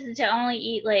 Jatana says to only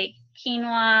eat like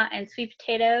quinoa and sweet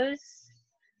potatoes,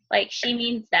 like she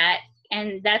means that,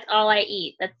 and that's all I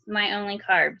eat. That's my only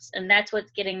carbs, and that's what's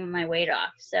getting my weight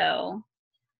off. So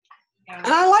And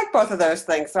I like both of those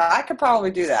things, so I could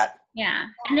probably do that. yeah,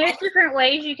 and there's different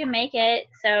ways you can make it.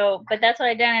 So, but that's what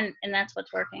I've done, and that's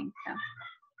what's working. So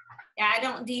Yeah, I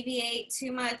don't deviate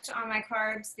too much on my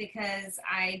carbs because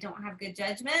I don't have good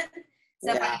judgment.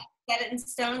 So if I set it in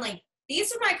stone, like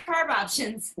these are my carb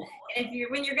options. And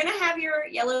when you're gonna have your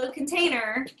yellow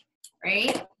container,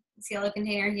 right? This yellow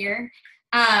container here.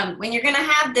 When you're gonna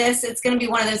have this, it's gonna be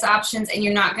one of those options, and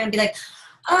you're not gonna be like,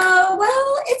 oh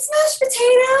well, it's mashed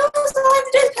potatoes. All I have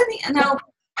to do is put the no.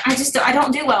 I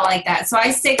don't do well like that. So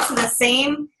I stick to the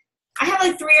same. I have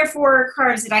like 3 or 4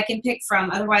 carbs that I can pick from.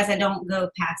 Otherwise, I don't go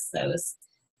past those.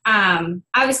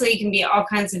 Obviously, you can be all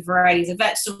kinds of varieties of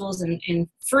vegetables and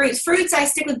fruits. Fruits, I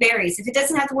stick with berries. If it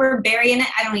doesn't have the word berry in it,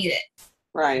 I don't eat it.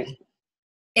 Right.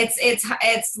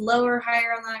 It's lower,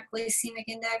 higher on that glycemic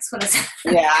index. What is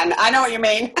it? Yeah, I know what you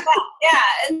mean.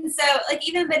 Yeah, and so like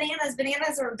even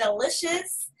bananas are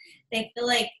delicious. They feel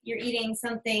like you're eating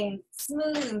something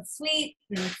smooth and sweet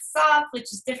and soft,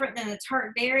 which is different than a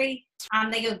tart berry.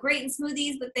 They go great in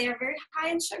smoothies, but they are very high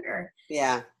in sugar.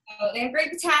 Yeah. So they have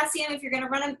great potassium. If you're going to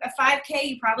run a 5K,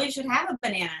 you probably should have a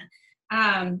banana.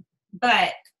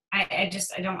 But I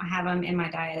don't have them in my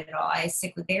diet at all. I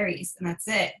stick with berries, and that's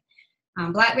it.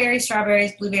 Blackberries,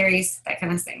 strawberries, blueberries, that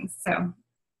kind of thing. So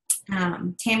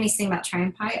Tammy's thinking about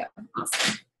trying Pio.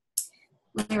 Awesome.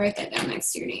 Let me write that down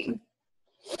next to your name.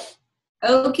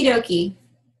 Okie dokie.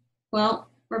 Well,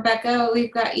 Rebecca,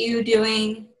 we've got you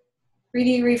doing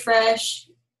 3D refresh,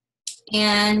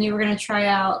 and you were going to try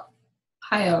out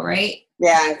Pio, right?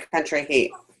 Yeah, and Country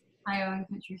Heat. Pio and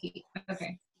Country Heat.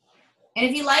 Okay. And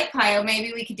if you like Pio,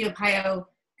 maybe we could do a Pio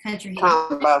Country Heat.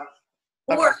 Combo.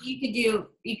 Or you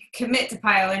could commit to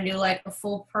Pio and do like the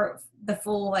full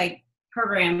like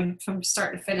program from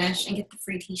start to finish and get the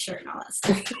free t-shirt and all that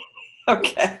stuff.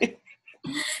 Okay.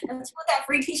 Let's put that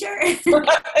free t-shirt.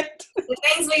 Right. The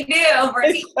things we do for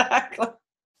Exactly.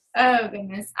 Oh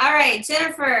goodness. All right,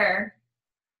 Jennifer.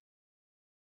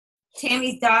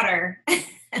 Tammy's daughter.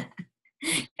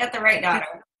 Got the right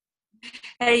daughter.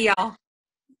 Hey, y'all.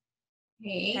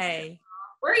 Hey. Hey.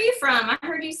 Where are you from? I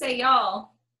heard you say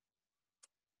y'all.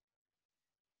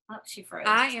 Oh, she froze.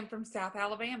 I am from South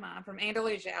Alabama. I'm from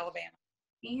Andalusia, Alabama.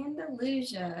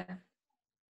 Andalusia.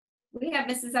 We have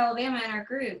Mrs. Alabama in our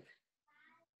group.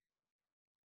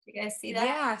 You guys see that?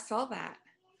 Yeah, I saw that.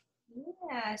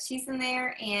 Yeah, she's in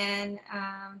there. And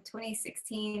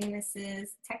 2016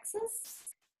 Mrs. Texas.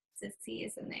 Sissy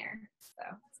is in there. So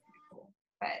it's kind of cool.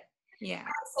 But Yeah.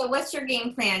 so what's your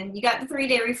game plan? You got the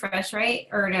 3-day refresh, right?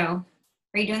 Or no?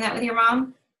 Are you doing that with your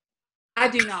mom? I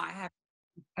do not have.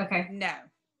 Okay. No.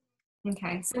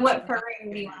 Okay. So what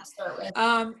program do you want to start with?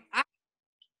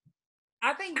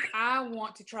 I think I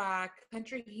want to try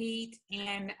Country Heat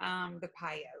and the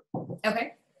Pio.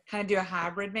 Okay. Kind of do a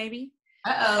hybrid, maybe.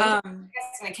 Uh-oh. I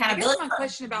That's guess accountability. my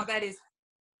question about that is,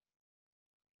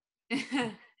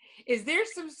 is there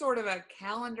some sort of a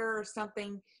calendar or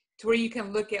something to where you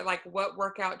can look at like what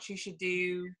workouts you should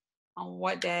do on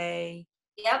what day?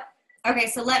 Yep. Okay,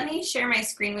 so let me share my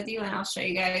screen with you and I'll show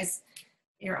you guys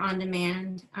your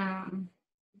on-demand on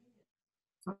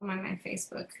my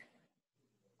Facebook.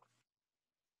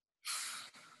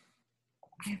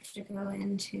 I have to go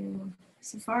into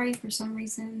Safari for some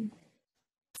reason.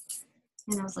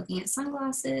 And I was looking at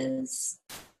sunglasses.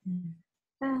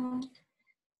 That.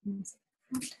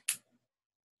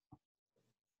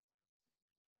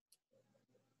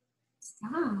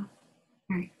 Stop. All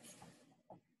right.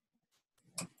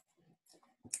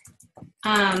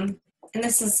 and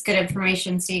this is good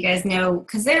information so you guys know,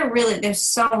 because there's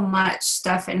so much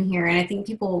stuff in here, and I think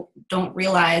people don't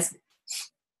realize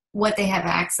what they have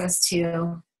access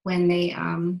to when they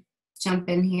jump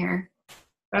in here.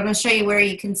 But I'm going to show you where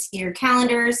you can see your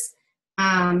calendars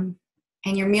and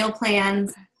your meal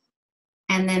plans,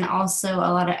 and then also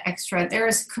a lot of extra.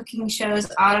 There's cooking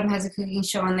shows. Autumn has a cooking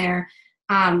show on there.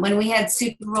 When we had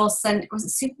Super Bowl Sunday, was it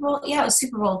Super Bowl? Yeah, it was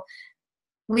Super Bowl.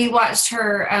 We watched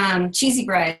her cheesy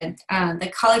bread,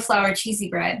 the cauliflower cheesy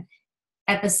bread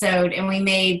episode, and we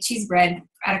made cheesy bread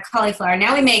out of cauliflower.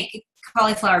 Now we make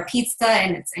cauliflower pizza,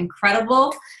 and it's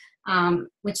incredible, and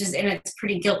it's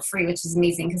pretty guilt-free, which is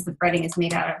amazing because the breading is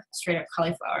made out of straight up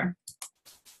cauliflower.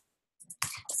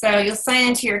 So you'll sign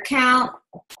into your account,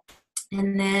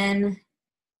 and then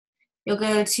you'll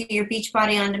go to your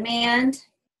Beachbody On Demand.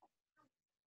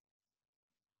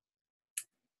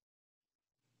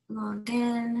 Log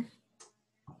in.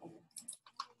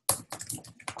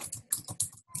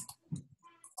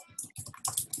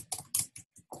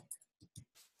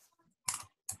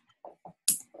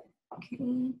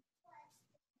 Okay.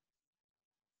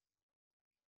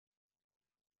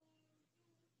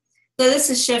 So this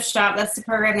is Shift Shop. That's the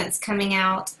program that's coming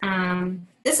out.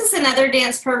 This is another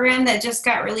dance program that just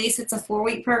got released. It's a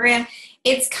 4-week program.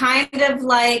 It's kind of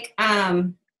like,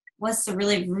 what's the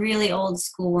really, really old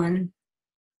school one?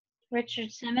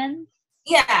 Richard Simmons?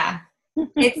 Yeah.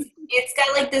 It's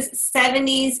got like this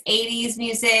 70s, 80s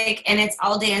music, and it's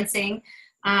all dancing.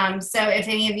 So if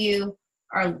any of you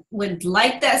would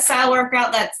like that style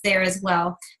workout, that's there as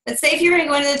well. But say if you're going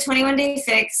to go into the 21-day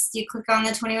fix, you click on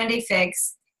the 21-day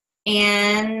fix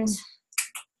and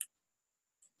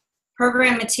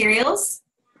program materials.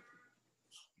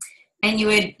 And you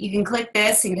can click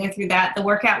this and go through that. The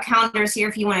workout calendar is here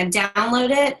if you want to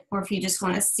download it or if you just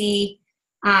want to see.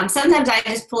 Sometimes I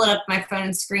just pull it up on my phone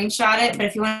and screenshot it, but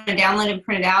if you want to download it and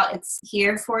print it out, it's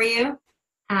here for you.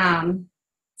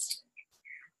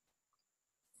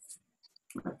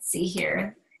 Let's see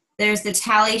here. There's the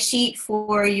tally sheet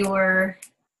for your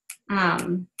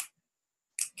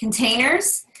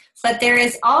containers, but there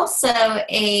is also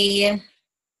a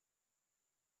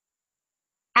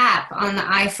app on the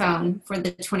iPhone for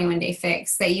the 21-day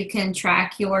fix that you can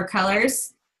track your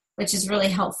colors, which is really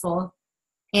helpful.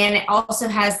 And it also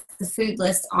has the food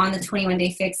list on the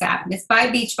 21-day fix app. It's by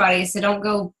Beachbody, so don't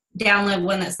go download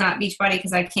one that's not Beachbody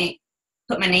because I can't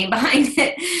put my name behind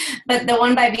it. But the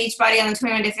one by Beachbody on the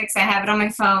 21-day fix, I have it on my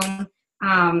phone.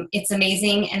 It's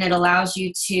amazing, and it allows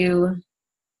you to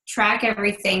track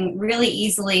everything really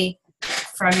easily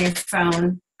from your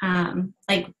phone.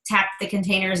 Like tap the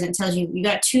containers and it tells you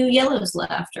got 2 yellows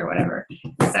left or whatever.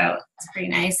 So it's pretty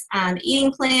nice. The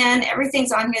eating plan,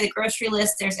 everything's on here. The grocery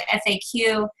list, there's an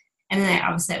FAQ, and then I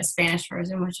obviously have a Spanish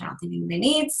version, which I don't think anybody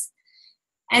needs.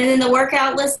 And then the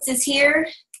workout list is here.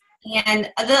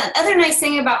 And the other nice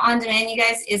thing about On Demand, you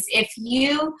guys, is if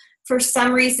you, for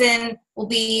some reason, will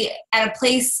be at a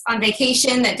place on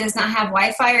vacation that does not have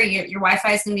Wi-Fi, or your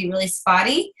Wi-Fi is going to be really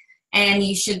spotty, and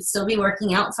you should still be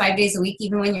working out 5 days a week,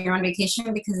 even when you're on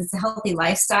vacation, because it's a healthy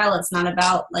lifestyle. It's not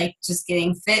about like just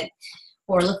getting fit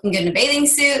or looking good in a bathing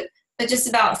suit, but just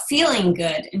about feeling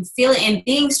good and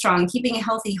being strong, keeping a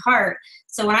healthy heart.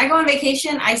 So when I go on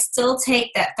vacation, I still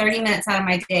take that 30 minutes out of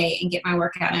my day and get my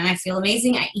workout, and I feel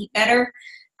amazing. I eat better.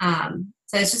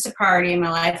 So it's just a priority in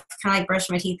my life, kind of like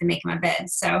brushing my teeth and making my bed.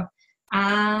 So,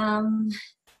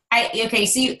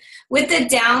 with the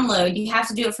download, you have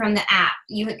to do it from the app.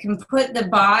 You can put the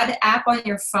BOD app on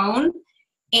your phone.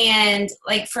 And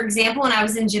like, for example, when I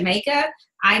was in Jamaica,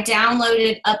 I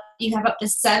downloaded you have up to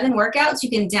 7 workouts. You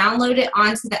can download it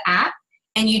onto the app,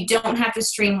 and you don't have to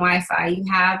stream Wi-Fi. You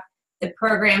have the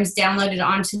programs downloaded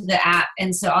onto the app.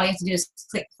 And so all you have to do is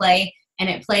click play, and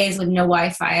it plays with no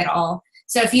Wi-Fi at all.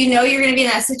 So if you know you're going to be in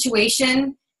that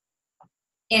situation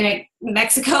in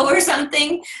Mexico or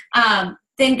something,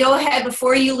 then go ahead,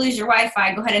 before you lose your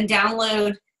Wi-Fi, go ahead and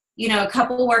download, a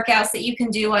couple workouts that you can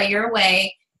do while you're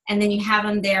away, and then you have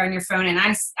them there on your phone. And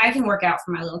I can work out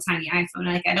from my little tiny iPhone.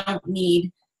 Like, I don't need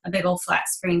a big old flat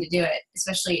screen to do it,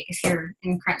 especially if you're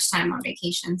in crunch time on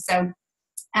vacation. So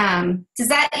does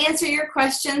that answer your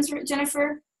questions,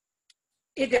 Jennifer?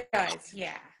 It does,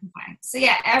 yeah. Okay. So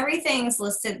yeah, everything's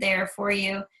listed there for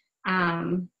you.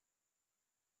 And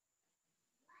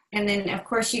then, of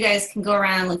course, you guys can go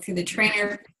around and look through the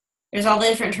trainer. There's all the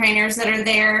different trainers that are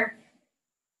there,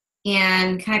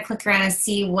 and kind of click around and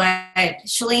see what.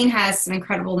 Shalene has some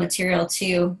incredible material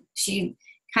too. She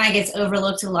kind of gets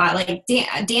overlooked a lot. Like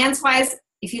dance-wise,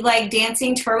 if you like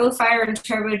dancing, Turbo Fire and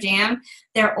Turbo Jam,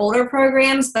 they're older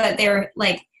programs, but they're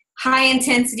like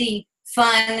high-intensity,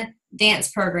 fun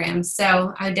dance programs.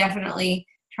 So I would definitely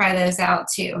try those out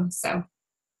too. So,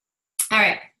 all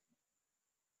right.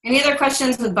 Any other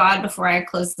questions with BOD before I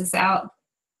close this out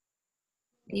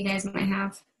that you guys might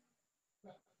have?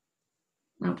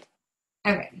 No.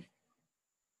 Okay.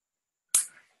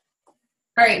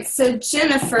 All right. So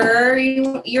Jennifer,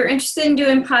 you're interested in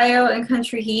doing PiYo and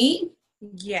Country Heat?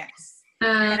 Yes.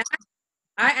 And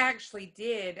I actually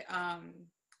did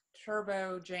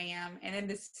Turbo Jam, and then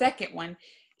the second one,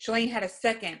 Shalene had a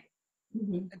second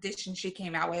edition she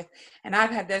came out with, and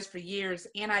I've had those for years.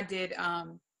 And I did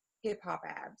Hip Hop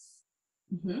Abs.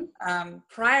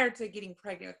 Prior to getting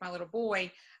pregnant with my little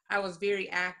boy, I was very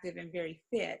active and very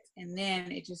fit, and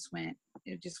then it just went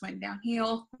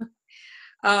downhill.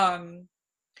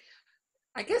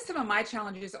 I guess some of my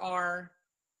challenges are,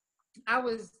 I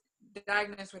was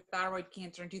diagnosed with thyroid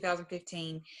cancer in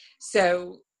 2015,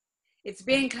 so it's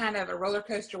been kind of a roller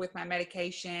coaster with my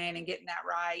medication and getting that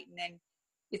right, and then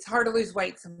it's hard to lose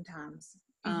weight sometimes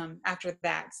after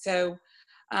that. So,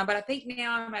 but I think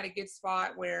now I'm at a good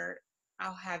spot where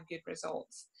I'll have good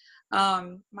results.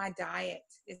 My diet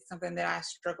is something that I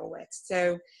struggle with,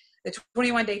 so the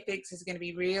 21-day fix is going to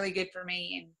be really good for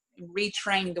me and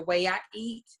retrain the way I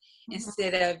eat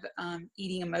instead of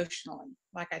eating emotionally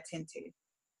like I tend to.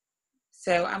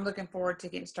 So I'm looking forward to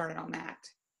getting started on that.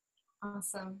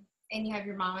 Awesome. And you have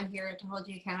your mama here to hold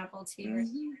you accountable to yours.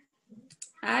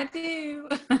 I do.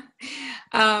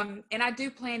 And I do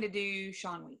plan to do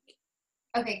Sean Week.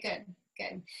 Okay, good.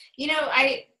 You know,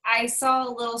 I saw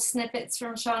little snippets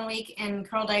from Sean Week, and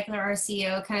Carl Deichler, our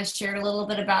CEO, kind of shared a little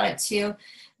bit about it too.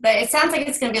 But it sounds like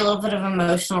it's going to be a little bit of an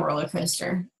emotional roller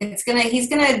coaster. He's going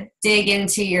to dig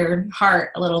into your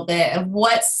heart a little bit of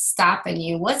what's stopping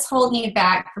you, what's holding you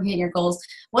back from hitting your goals,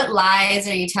 what lies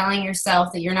are you telling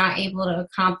yourself that you're not able to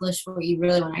accomplish what you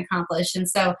really want to accomplish. And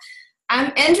so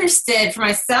I'm interested for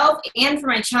myself and for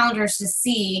my challengers to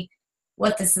see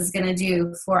what this is going to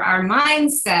do for our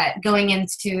mindset going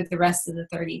into the rest of the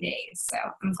 30 days. So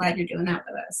I'm glad you're doing that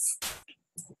with us.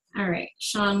 All right,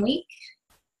 Sean Week.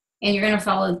 And you're going to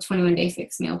follow the 21-day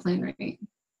fix meal plan, right?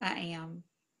 I am.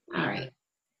 All right.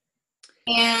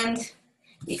 And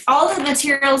all the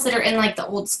materials that are in like the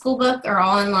old school book are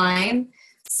all online.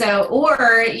 So,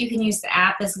 or you can use the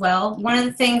app as well. One of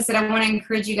the things that I want to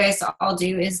encourage you guys to all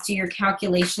do is do your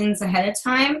calculations ahead of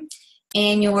time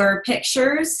and your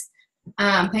pictures.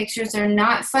 Pictures are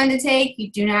not fun to take. You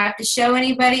do not have to show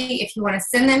anybody. If you want to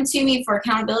send them to me for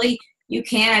accountability, you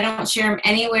can. I don't share them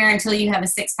anywhere until you have a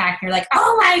six-pack. You're like,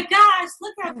 oh my gosh,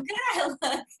 look how good I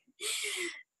look.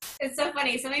 It's so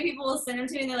funny. So many people will send them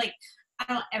to me and they're like, I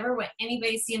don't ever want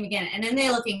anybody to see them again. And then they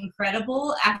look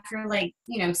incredible after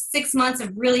 6 months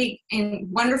of really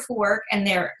wonderful work. And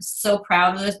they're so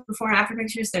proud of those before and after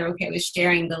pictures. They're okay with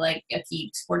sharing the a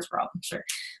cute sports bra picture.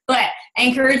 But I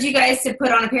encourage you guys to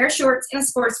put on a pair of shorts and a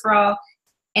sports bra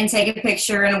and take a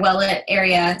picture in a well-lit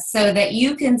area so that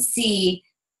you can see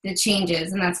the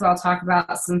changes. And that's what I'll talk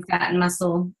about, some fat and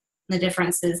muscle, the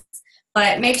differences.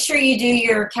 But make sure you do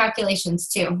your calculations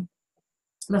too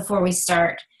before we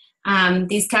start.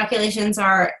 These calculations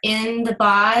are in the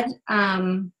BOD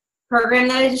program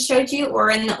that I just showed you,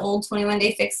 or in the old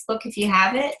 21-day fix book if you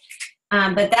have it.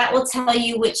 But that will tell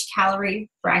you which calorie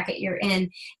bracket you're in.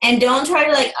 And don't try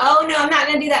to oh no, I'm not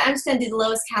going to do that. I'm just going to do the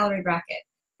lowest calorie bracket.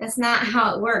 That's not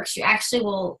how it works. You actually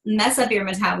will mess up your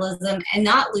metabolism and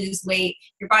not lose weight.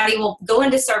 Your body will go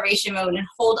into starvation mode and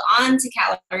hold on to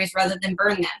calories rather than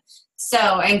burn them. So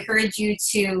I encourage you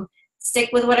to stick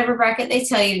with whatever bracket they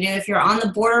tell you to do. If you're on the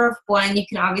border of one, you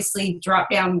can obviously drop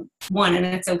down one, and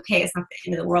it's okay. It's not the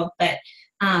end of the world. But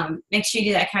make sure you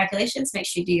do that calculations. Make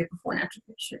sure you do your before and after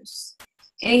pictures.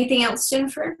 Anything else,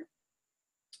 Jennifer?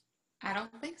 I don't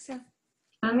think so.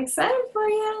 I'm excited for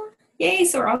you. Yay,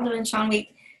 so we're all doing Sean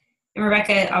Week. And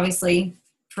Rebecca, obviously,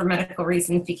 for medical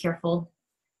reasons, be careful.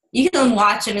 You can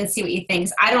watch them and see what you think.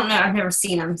 I don't know. I've never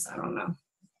seen them, so I don't know.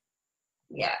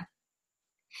 Yeah.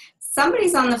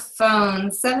 Somebody's on the phone.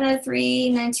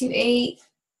 703-928.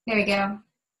 There we go.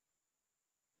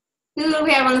 Who do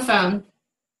we have on the phone?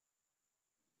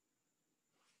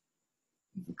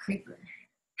 The creeper.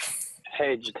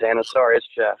 Hey, Jatana. Sorry, it's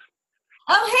Jeff.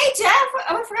 Oh, hey, Jeff.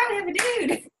 Oh, I forgot we have a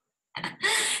dude.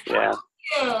 Yeah.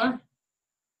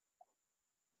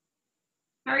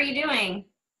 How are you doing?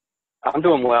 I'm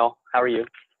doing well. How are you?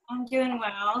 I'm doing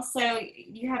well. So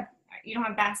you don't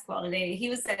have basketball today. He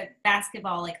was at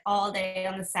basketball all day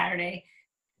on the Saturday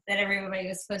that everybody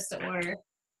was supposed to order.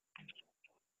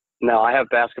 No, I have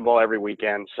basketball every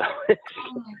weekend, so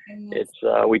it's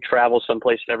we travel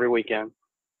someplace every weekend.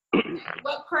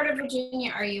 What part of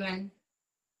Virginia are you in?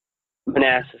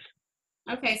 Manassas.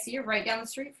 Okay, so you're right down the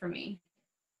street from me.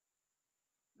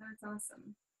 That's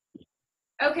awesome.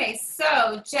 Okay,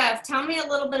 so Jeff, tell me a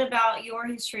little bit about your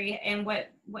history and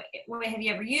what have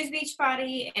you ever used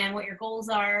Beachbody and what your goals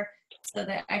are, so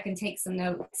that I can take some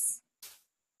notes.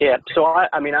 Yeah, so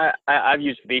I've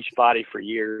used Beachbody for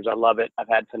years. I love it. I've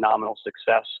had phenomenal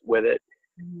success with it.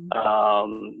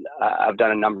 I've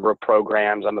done a number of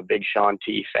programs. I'm a big Shaun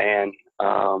T fan.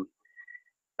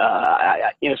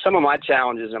 Some of my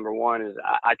challenges, number one, is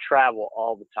I travel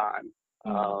all the time.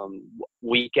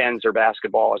 Weekends are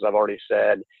basketball, as I've already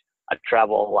said. I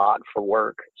travel a lot for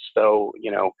work. So,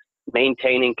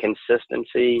 maintaining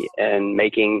consistency and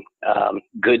making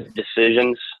good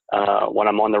decisions when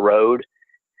I'm on the road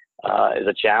is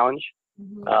a challenge.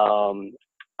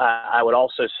 I would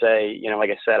also say, like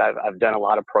I said, I've done a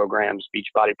lot of programs,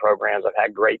 Beachbody programs. I've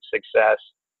had great success.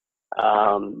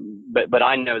 But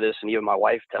I know this, and even my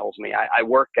wife tells me, I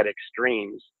work at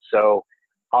extremes. So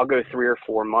I'll go 3 or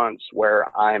 4 months where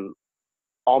I'm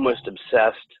almost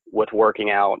obsessed with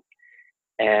working out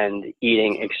and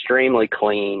eating extremely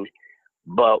clean.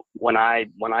 But when I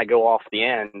go off the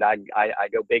end, I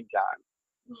go big time.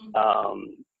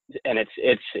 And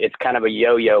it's kind of a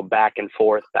yo-yo back and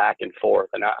forth.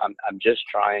 And I'm just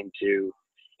trying to,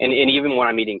 and even when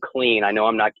I'm eating clean, I know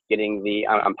I'm not getting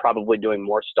I'm probably doing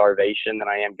more starvation than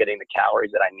I am getting the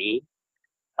calories that I need.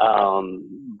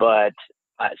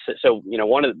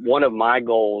 One of my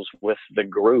goals with the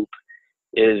group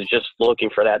is just looking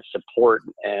for that support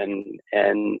and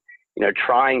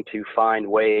trying to find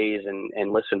ways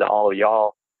and listen to all of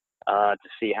y'all to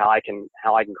see how I can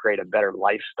create a better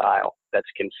lifestyle that's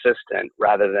consistent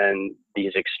rather than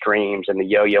these extremes and the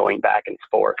yo-yoing back and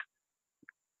forth.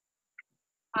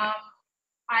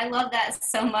 I love that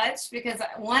so much because,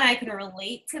 one, I can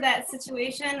relate to that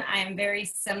situation. I am very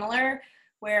similar,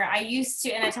 where I used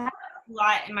to, and I talk a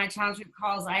lot in my challenge group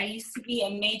calls, I used to be a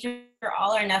major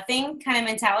all or nothing kind of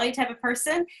mentality type of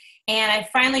person. And I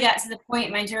finally got to the point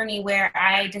in my journey where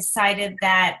I decided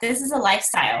that this is a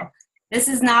lifestyle. This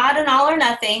is not an all or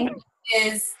nothing. It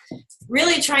is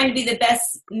really trying to be the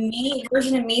best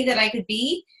version of me that I could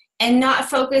be, and not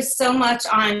focus so much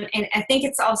on, and I think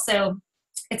it's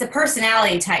a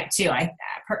personality type too.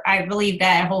 I believe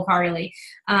that wholeheartedly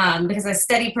because I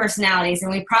study personalities,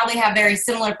 and we probably have very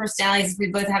similar personalities. We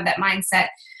both have that mindset,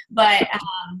 but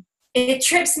it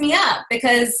trips me up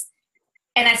because,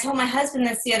 and I told my husband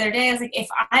this the other day, I was like, if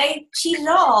I cheat at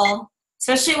all,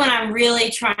 especially when I'm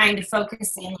really trying to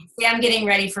focus in, say I'm getting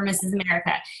ready for Mrs.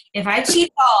 America, if I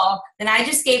cheat at all, then I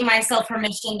just gave myself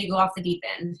permission to go off the deep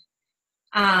end.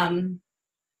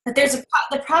 But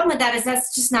the problem with that is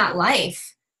that's just not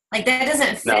life. Like, that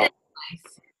doesn't fit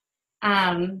life.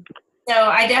 So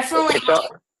I definitely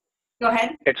go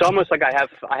ahead. It's almost like I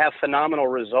have phenomenal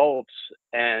results,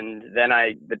 and then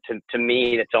to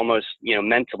me it's almost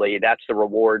mentally that's the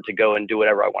reward to go and do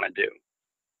whatever I want to do.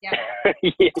 Yeah.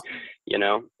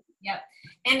 Yep.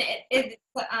 And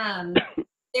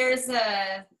there's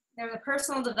a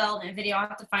personal development video. I'll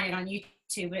have to find it on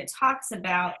YouTube, but it talks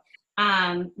about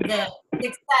the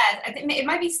success. I think it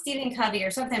might be Stephen Covey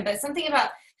or something, but something about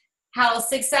how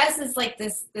success is like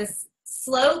this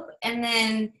slope, and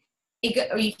then you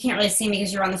can't really see me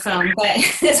because you're on the phone, but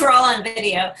because we're all on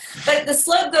video, but the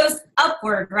slope goes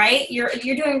upward, right? You're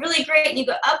doing really great and you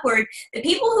go upward. The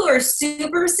people who are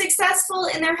super successful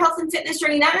in their health and fitness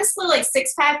journey, not necessarily like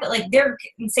six pack, but like they're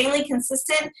insanely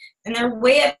consistent and they're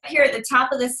way up here at the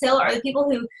top of this hill, are the people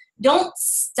who don't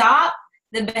stop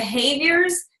the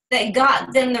behaviors that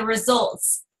got them the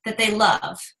results that they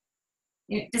love.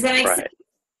 Does that make sense?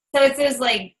 So it's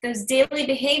those daily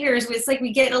behaviors where it's like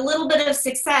we get a little bit of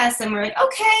success and we're like,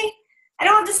 okay, I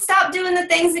don't have to stop doing the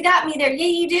things that got me there. Yeah,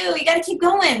 you do. You got to keep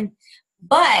going.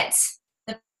 But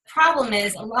the problem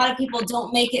is a lot of people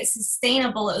don't make it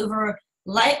sustainable over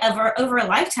a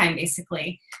lifetime,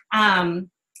 basically. And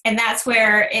that's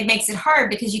where it makes it hard,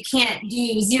 because you can't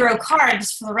do 0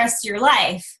 carbs for the rest of your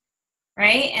life,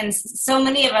 right? And so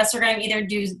many of us are going to either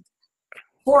do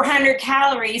 400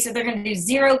 calories or they're going to do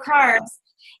 0 carbs.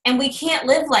 And we can't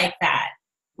live like that,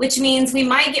 which means we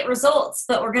might get results,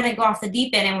 but we're going to go off the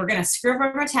deep end and we're going to screw up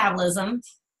our metabolism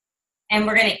and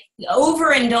we're going to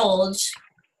overindulge.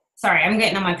 Sorry, I'm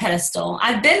getting on my pedestal.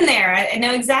 I've been there. I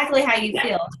know exactly how you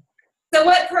feel. So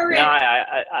what program? No,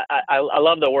 I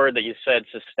love the word that you said,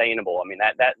 sustainable. I mean,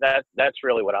 that's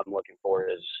really what I'm looking for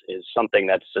is something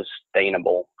that's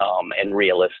sustainable and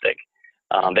realistic.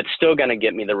 That's still going to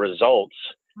get me the results.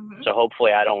 Mm-hmm. So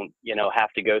hopefully I don't,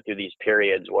 have to go through these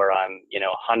periods where I'm,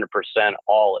 100%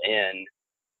 all in,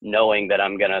 knowing that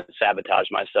I'm going to sabotage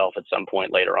myself at some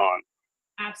point later on.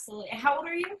 Absolutely. How old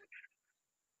are you?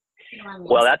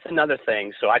 Well, that's another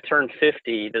thing. So I turned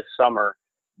 50 this summer.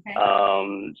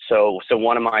 Okay. So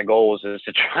one of my goals is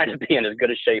to try to be in as good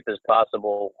a shape as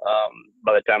possible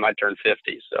by the time I turn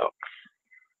 50. So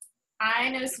I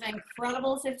know some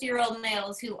incredible 50-year-old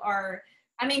males who are,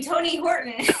 I mean, Tony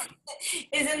Horton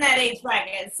is in that age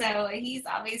bracket, so he's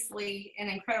obviously in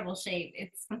incredible shape.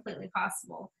 It's completely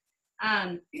possible. So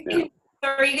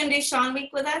are you going to do Sean Week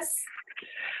with us?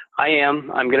 I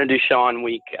am. I'm going to do Sean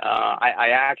Week. I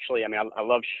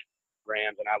love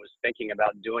programs, and I was thinking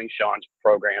about doing Sean's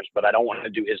programs, but I don't want to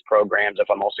do his programs if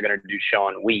I'm also going to do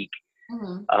Sean Week.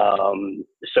 Mm-hmm.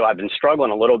 So I've been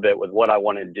struggling a little bit with what I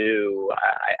want to do.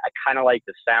 I kind of like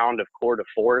the sound of Core de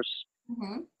Force.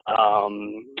 Mm-hmm.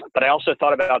 But I also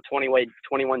thought about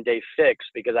 21 Day Fix,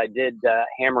 because I did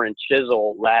Hammer and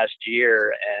Chisel last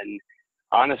year, and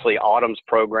honestly, Autumn's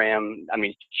program, I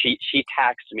mean, she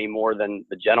taxed me more than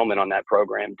the gentleman on that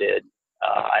program did.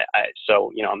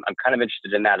 So, you know, I'm kind of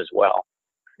interested in that as well.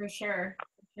 For sure.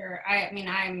 I mean,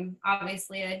 I'm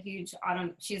obviously a huge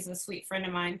Autumn. She's a sweet friend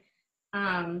of mine.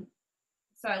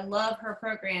 So I love her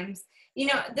programs. You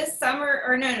know, this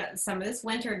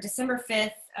winter, December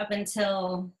 5th up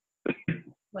until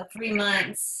 3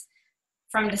 months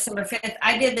from December 5th,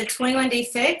 I did the 21 Day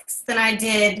Fix. Then I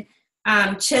did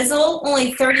Chisel,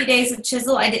 only 30 days of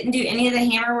Chisel. I didn't do any of the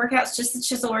hammer workouts, just the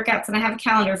Chisel workouts, and I have a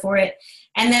calendar for it.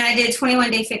 And then I did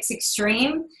 21 Day Fix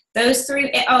Extreme. Those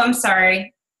three, I'm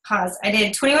sorry, pause. I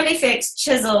did 21 Day Fix,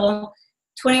 Chisel,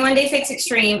 21 Day Fix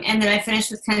Extreme, and then I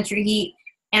finished with Country Heat,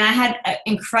 and I had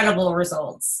incredible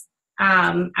results.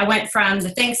 I went from the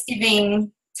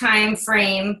Thanksgiving time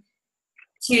frame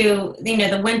to, you know,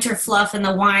 the winter fluff and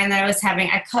the wine that I was having.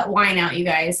 I cut wine out, you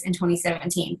guys, in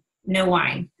 2017. No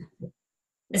wine.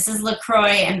 This is LaCroix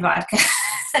and vodka.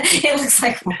 It looks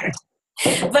like water.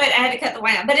 But I had to cut the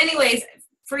wine out. But anyways,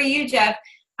 for you, Jeff,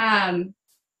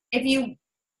 if you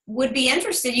would be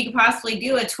interested, you could possibly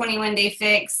do a 21 Day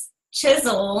Fix,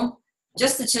 Chisel,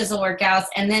 just the Chisel workouts,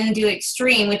 and then do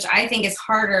Extreme, which I think is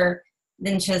harder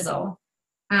than Chisel.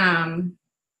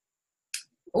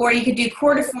 Or you could do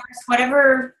Core de Force,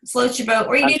 whatever floats your boat.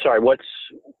 Or you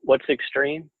what's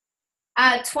Extreme?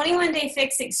 21 Day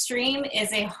Fix Extreme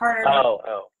is a harder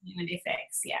 21 Day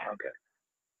Fix. Yeah. Okay.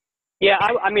 Yeah,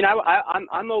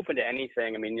 I'm open to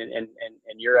anything. I mean, and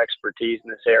your expertise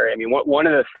in this area. I mean, one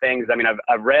of the things, I mean,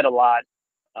 I've read a lot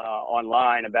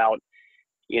online about,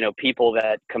 you know, people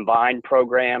that combine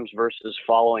programs versus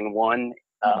following one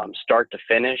start to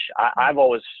finish. I've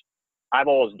always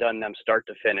done them start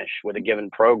to finish with a given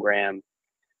program.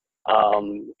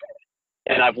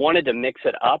 And I've wanted to mix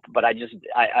it up, but I've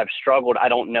struggled. I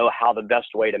don't know how the best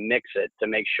way to mix it to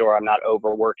make sure I'm not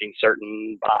overworking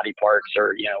certain body parts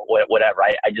or, you know, whatever.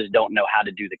 I just don't know how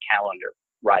to do the calendar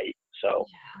right. So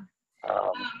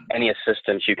any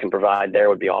assistance you can provide there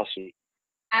would be awesome.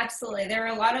 Absolutely. There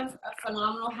are a lot of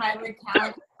phenomenal hybrid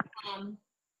calendars,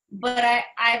 but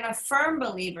I'm a firm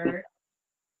believer,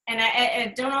 and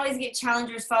I don't always get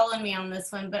challengers following me on this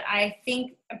one, but I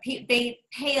think they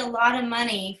pay a lot of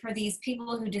money for these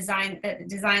people who design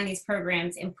these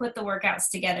programs and put the workouts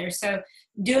together. So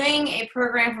doing a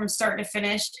program from start to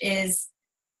finish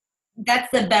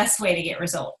that's the best way to get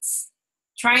results.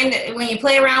 When you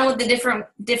play around with the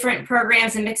different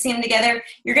programs and mixing them together,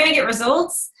 you're going to get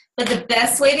results. But the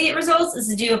best way to get results is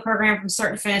to do a program from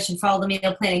start to finish and follow the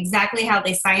meal plan exactly how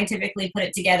they scientifically put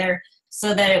it together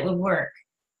so that it would work.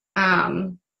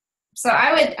 So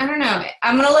I don't know.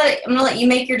 I'm gonna let you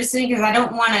make your decision, because I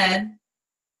don't want to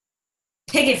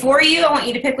pick it for you. I want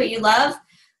you to pick what you love.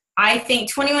 I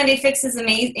think 21 Day Fix is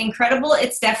amazing, incredible.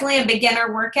 It's definitely a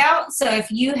beginner workout. So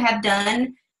if you have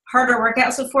done harder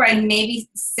workouts before, I'd maybe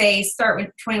say start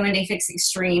with 21 Day Fix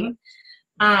Extreme.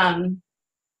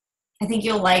 I think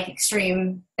you'll like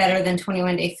Extreme better than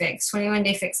 21 Day Fix. 21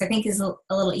 Day Fix, I think, is a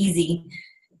little easy.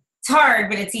 It's hard,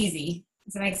 but it's easy.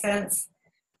 Does that make sense?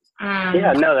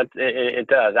 Yeah, no, it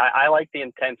does. I like the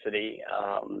intensity,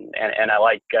 and I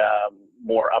like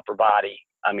more upper body.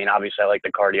 I mean, obviously I like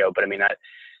the cardio, but I mean,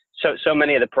 so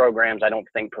many of the programs I don't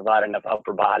think provide enough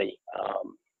upper body,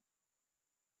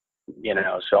 you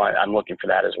know, so I'm looking for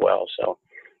that as well. So,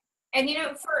 and you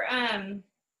know, for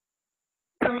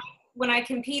when I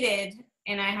competed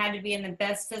and I had to be in the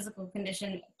best physical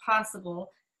condition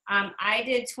possible, I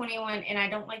did 21, and I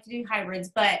don't like to do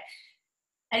hybrids, but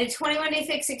I did 21 Day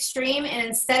Fix Extreme, and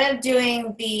instead of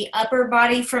doing the upper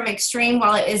body from Extreme,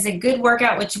 while it is a good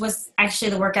workout, which was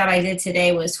actually the workout I did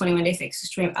today was 21 Day Fix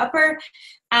Extreme Upper,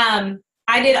 I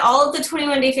did all of the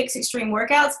 21 Day Fix Extreme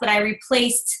workouts, but I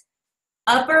replaced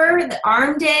upper, the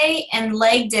arm day, and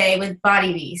leg day with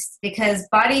Body Beast, because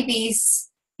Body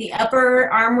Beast, the upper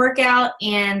arm workout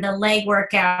and the leg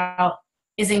workout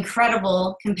is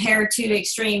incredible compared to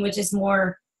extreme, which is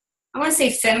more, I want to say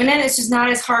feminine. It's just not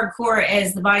as hardcore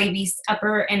as the Body Beast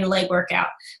upper and leg workout.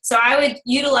 So I would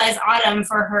utilize Autumn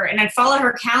for her, and I'd follow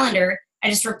her calendar. I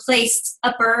just replaced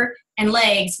upper and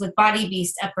legs with Body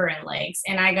Beast upper and legs,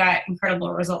 and I got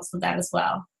incredible results with that as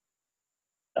well.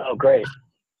 Oh, great.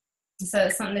 So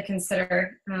it's something to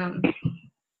consider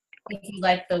if you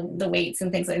like the weights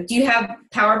and things like that. Do you have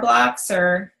power blocks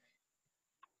or?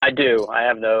 I do. I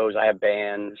have those. I have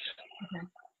bands. Okay.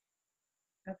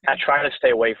 Okay. I try to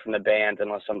stay away from the bands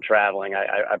unless I'm traveling.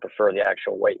 I prefer the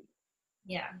actual weight.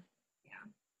 Yeah.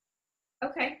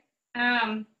 Okay.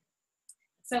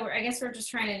 So I guess we're just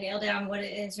trying to nail down what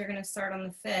it is you're going to start on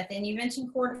the 5th. And you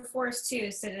mentioned core to force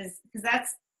too. So because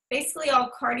that's basically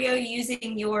all cardio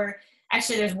using your,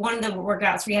 actually there's one of the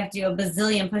workouts where you have to do a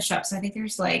bazillion push-ups. I think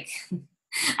there's like,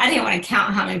 I didn't want to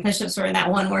count how many push-ups were in that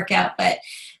one workout, but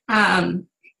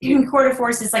core to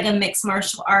force is like a mixed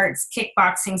martial arts,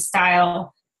 kickboxing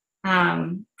style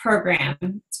program.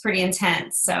 It's pretty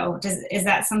intense. So is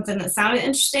that something that sounded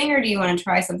interesting, or do you want to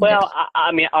try something Well, different?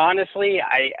 I mean, honestly,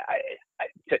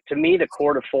 to me, the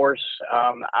core to force,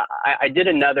 I did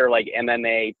another like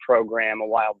MMA program a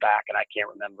while back, and I can't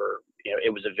remember,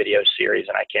 it was a video series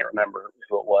and I can't remember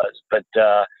who it was, but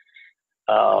it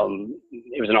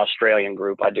was an Australian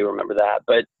group. I do remember that.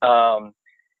 But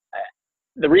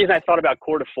the reason I thought about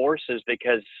core to force is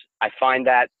because I find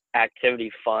that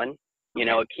activity fun.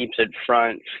 It keeps it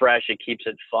fresh. It keeps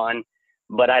it fun.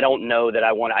 But I don't know that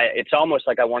it's almost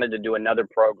like I wanted to do another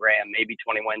program, maybe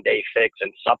 21 Day Fix,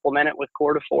 and supplement it with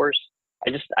core to force.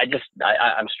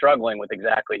 I'm struggling with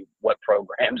exactly what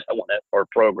programs I want to, or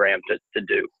program to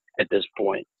do at this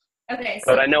point. Okay.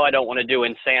 So But I know I don't want to do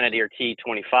Insanity or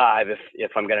T25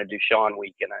 if I'm going to do Sean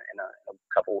Week in a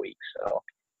couple weeks. So.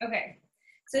 Okay.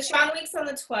 So Sean Week's on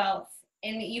the 12th,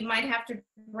 and you might have to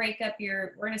break up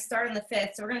we're going to start on the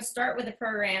 5th. So we're going to start with the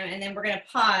program, and then we're going to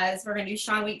pause. We're going to do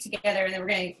Sean Week together, and then we're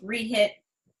going to re-hit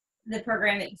the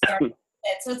program that you started with.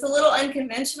 So it's a little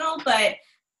unconventional, but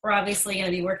we're obviously going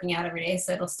to be working out every day,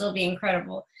 so it'll still be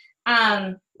incredible.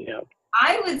 Yeah.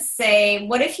 I would say,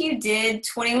 what if you did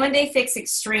 21 Day Fix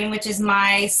Extreme, which is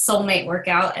my soulmate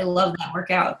workout. I love that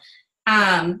workout.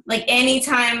 Like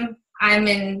anytime I'm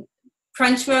in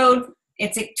crunch mode,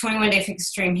 it's a 21 Day Fix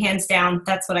Extreme, hands down.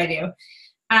 That's what I do.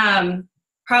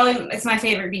 Probably it's my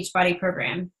favorite Beachbody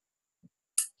program.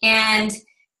 And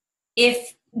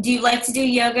do you like to do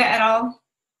yoga at all?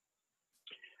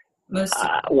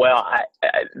 Well,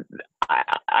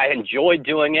 I enjoy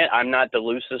doing it. I'm not the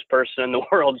loosest person in the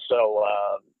world, so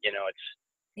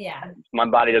my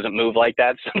body doesn't move like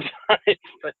that sometimes.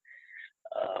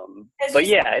 But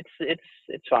yeah,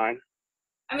 it's fine.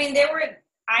 I mean,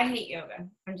 I hate yoga.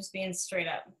 I'm just being straight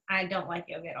up. I don't like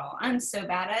yoga at all. I'm so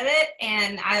bad at it,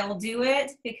 and I'll do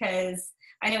it because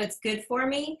I know it's good for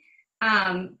me.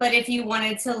 But if you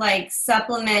wanted to like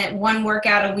supplement one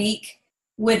workout a week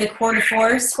with a core to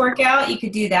force workout, you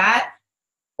could do that.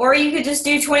 Or you could just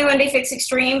do 21 Day Fix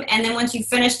Extreme, and then once you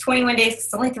finish 21 days,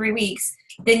 it's only 3 weeks,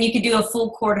 then you could do a full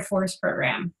core to force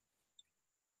program.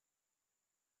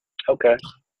 Okay.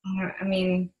 I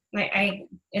mean, I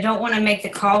don't want to make the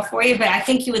call for you, but I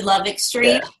think you would love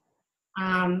Extreme.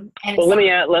 Yeah. Well, let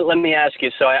me ask you.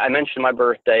 So I mentioned my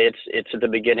birthday. It's at the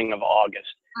beginning of August.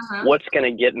 Uh-huh. What's gonna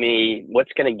get me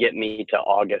to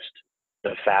August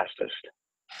the fastest?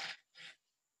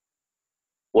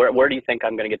 Where do you think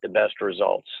I'm gonna get the best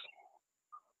results?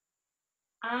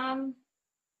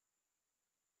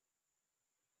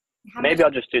 Maybe I'll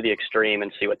just do the Extreme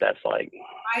and see what that's like.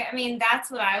 I mean,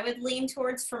 that's what I would lean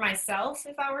towards for myself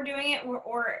if I were doing it,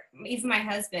 or even my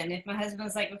husband. If my husband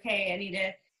was like,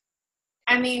 okay,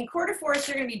 core to force,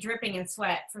 you're going to be dripping in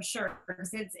sweat for sure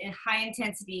because it's in high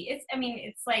intensity.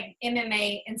 It's like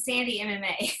MMA, Insanity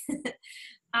MMA.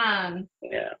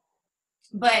 Yeah.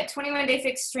 But 21 Day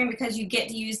Fix Extreme, because you get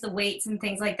to use the weights and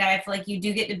things like that, I feel like you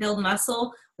do get to build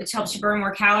muscle, which helps you burn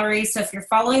more calories. So if you're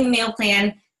following the meal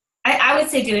plan, I would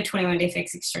say do a 21 Day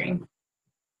Fix Extreme.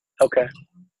 Okay.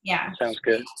 Yeah. Sounds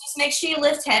good. Just make sure you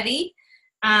lift heavy.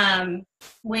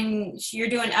 When you're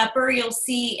doing upper, you'll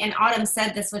see, and Autumn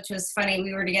said this, which was funny.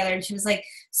 We were together and she was like,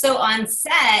 so on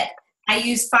set, I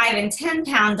use 5 and 10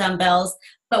 pound dumbbells,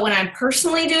 but when I'm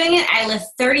personally doing it, I lift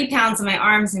 30 pounds with my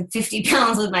arms and 50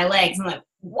 pounds with my legs. I'm like,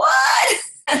 what?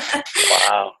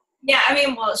 Wow. Yeah.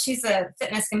 She's a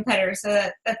fitness competitor, so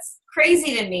that's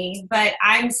crazy to me, but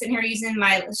I'm sitting here using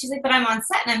she's like, but I'm on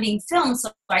set and I'm being filmed,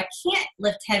 so I can't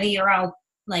lift heavy or I'll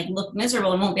like look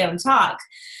miserable and won't be able to talk.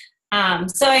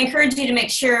 So I encourage you to make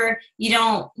sure you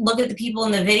don't look at the people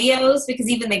in the videos, because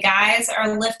even the guys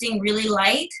are lifting really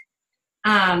light.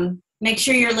 Make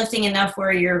sure you're lifting enough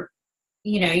where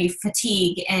you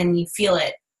fatigue and you feel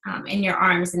it in your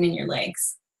arms and in your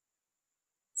legs.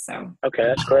 So. Okay,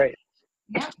 that's great.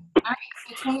 Yeah. All right.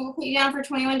 So we'll put you down for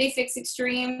 21 Day Fix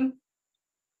Extreme,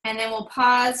 and then we'll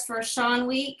pause for Sean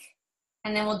week,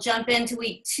 and then we'll jump into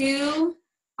week 2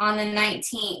 on the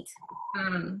 19th.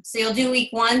 So you'll do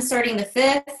week 1 starting the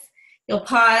 5th. You'll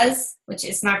pause, which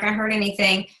is not going to hurt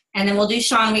anything, and then we'll do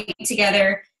Sean week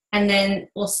together, and then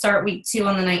we'll start week 2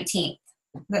 on the 19th.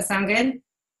 Does that sound good?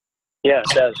 Yeah,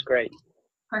 it does. Great.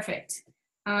 Perfect.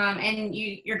 And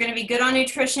you're going to be good on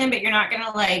nutrition, but you're not going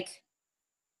to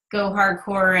go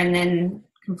hardcore and then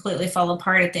completely fall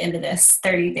apart at the end of this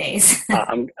 30 days.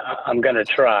 I'm going to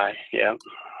try. Yeah.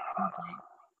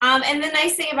 And the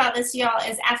nice thing about this, y'all,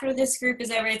 is after this group is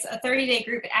over, it's a 30-day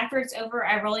group. After it's over,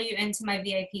 I roll you into my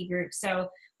VIP group. So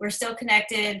we're still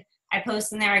connected. I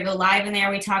post in there. I go live in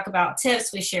there. We talk about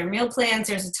tips. We share meal plans.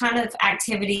 There's a ton of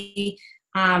activity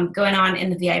going on in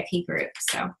the VIP group.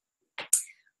 So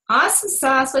awesome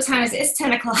sauce. What time is it? It's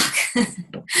 10 o'clock.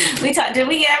 Did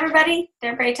we get everybody? Did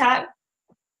everybody talk?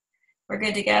 We're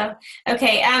good to go.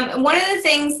 Okay. One of the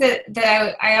things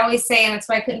that I always say, and that's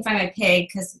why I couldn't find my pig,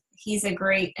 because he's a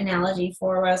great analogy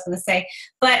for what I was going to say.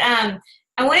 But I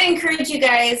want to encourage you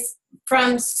guys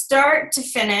from start to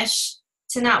finish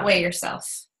to not weigh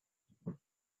yourself.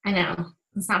 I know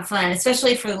it's not fun,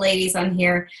 especially for the ladies on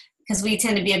here, because we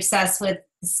tend to be obsessed with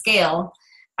the scale.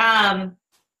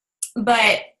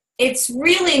 But it's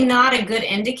really not a good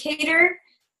indicator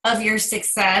of your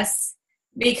success,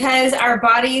 because our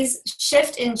bodies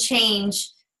shift and change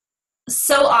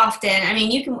so often. I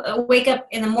mean, you can wake up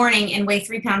in the morning and weigh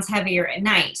 3 pounds heavier at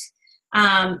night.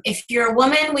 If you're a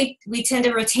woman, we tend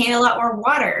to retain a lot more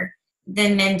water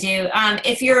than men do.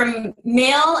 If you're a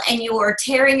male and you're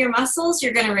tearing your muscles,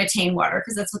 you're going to retain water,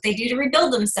 because that's what they do to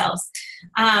rebuild themselves.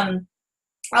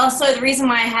 Also, the reason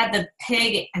why I had the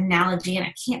pig analogy, and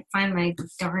I can't find my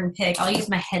darn pig, I'll use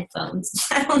my headphones.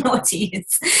 I don't know what to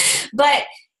use. But,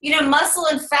 muscle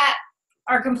and fat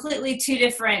are completely two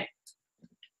different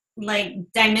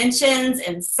dimensions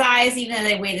and size, even though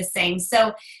they weigh the same.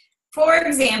 So, for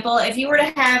example, if you were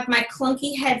to have my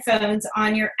clunky headphones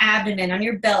on your abdomen, on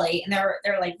your belly, and they're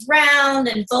round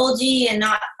and bulgy and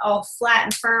not all flat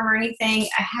and firm or anything,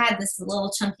 I had this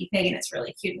little chunky pig, and it's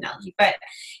really cute analogy. But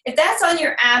if that's on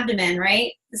your abdomen,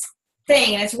 right, this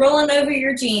thing, and it's rolling over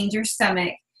your jeans, your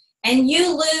stomach, and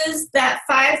you lose that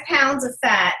 5 pounds of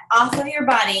fat off of your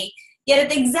body, yet at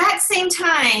the exact same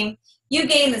time, you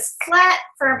gain this flat,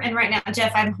 firm, and right now,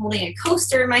 Jeff, I'm holding a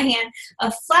coaster in my hand,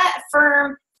 a flat,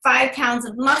 firm, 5 pounds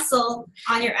of muscle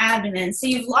on your abdomen. So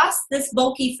you've lost this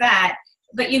bulky fat,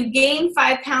 but you've gained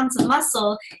 5 pounds of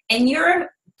muscle, and you're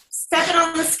stepping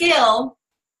on the scale,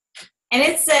 and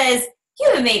it says, you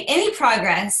haven't made any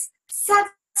progress. Sucks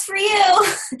for you.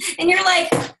 And you're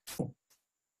like,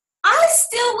 I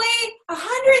still weigh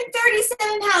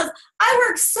 137 pounds. I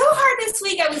worked so hard this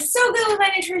week. I was so good with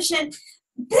my nutrition.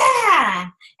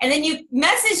 Blah! And then you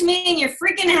message me and you're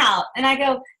freaking out. And I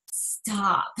go,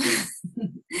 stop.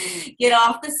 Get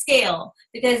off the scale,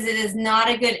 because it is not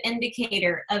a good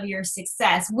indicator of your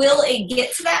success. Will it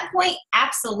get to that point?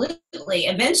 Absolutely.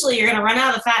 Eventually you're going to run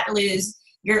out of fat to lose.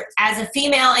 As a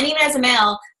female and even as a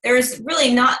male, there's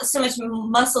really not so much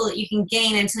muscle that you can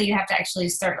gain until you have to actually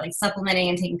start supplementing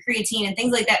and taking creatine and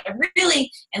things like that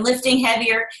and lifting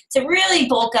heavier to really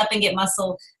bulk up and get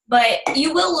muscle. But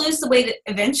you will lose the weight.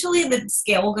 Eventually the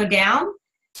scale will go down,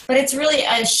 but it's really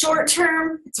a short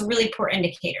term. It's a really poor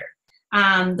indicator.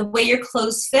 The way your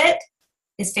clothes fit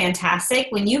is fantastic.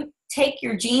 When you take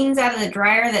your jeans out of the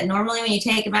dryer, that normally when you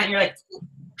take them out, you're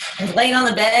laying on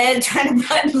the bed trying to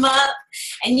button them up,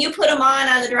 and you put them on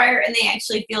out of the dryer and they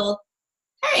actually feel,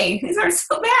 hey, these aren't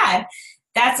so bad.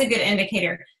 That's a good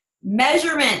indicator.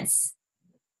 Measurements.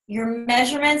 Your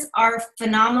measurements are a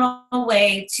phenomenal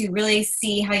way to really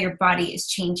see how your body is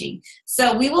changing.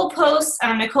 So we will post,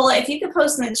 Nicola, if you could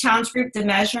post in the challenge group the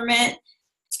measurement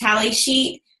tally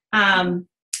sheet.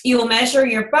 You will measure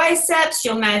your biceps,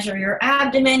 you'll measure your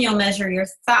abdomen, you'll measure your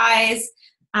thighs,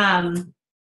 and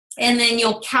then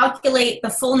you'll calculate the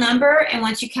full number. And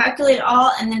once you calculate it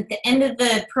all, and then at the end of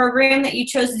the program that you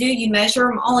chose to do, you measure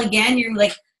them all again. You're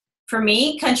for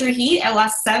me, Country Heat, I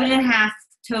lost 7.5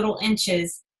 total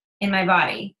inches in my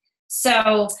body.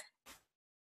 So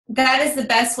that is the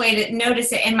best way to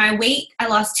notice it. And my weight, I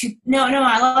lost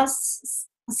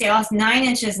 9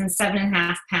 inches and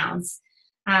 7.5 pounds.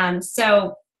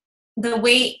 So the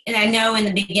weight, and I know in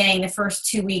the beginning, the first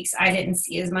 2 weeks, I didn't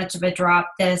see as much of a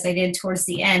drop as I did towards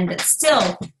the end, but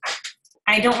still,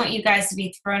 I don't want you guys to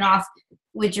be thrown off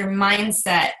with your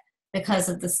mindset because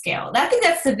of the scale. I think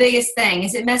that's the biggest thing,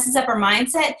 is it messes up our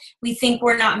mindset. We think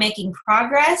we're not making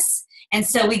progress, and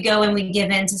so we go and we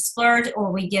give in to splurge,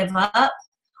 or we give up,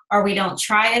 or we don't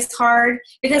try as hard.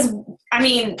 Because, I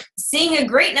mean, seeing a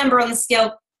great number on the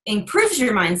scale improves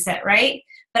your mindset, right?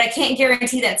 But I can't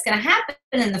guarantee that's going to happen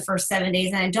in the first 7 days,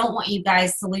 and I don't want you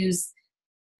guys to lose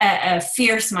a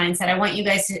fierce mindset. I want you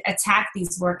guys to attack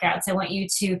these workouts. I want you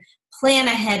to plan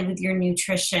ahead with your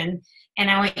nutrition, and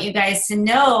I want you guys to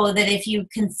know that if you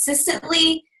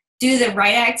consistently do the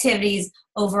right activities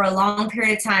over a long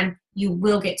period of time, you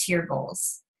will get to your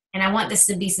goals. And I want this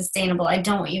to be sustainable. I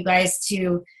don't want you guys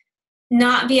to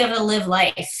not be able to live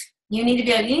life. You need to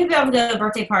be able to go to a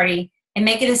birthday party and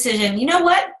make a decision. You know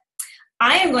what?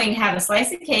 I am going to have a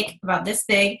slice of cake about this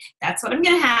big. That's what I'm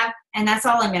going to have, and that's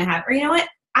all I'm going to have. Or you know what?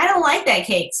 I don't like that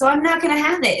cake, so I'm not going to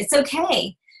have it. It's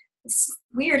okay. It's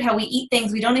weird how we eat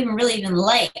things we don't really even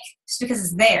like just because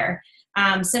it's there.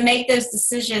 So make those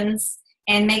decisions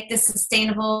and make this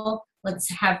sustainable. Let's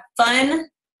have fun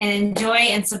and enjoy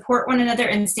and support one another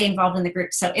and stay involved in the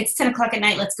group. So it's 10 o'clock at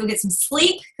night. Let's go get some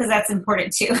sleep, because that's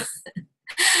important too.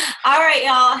 All right,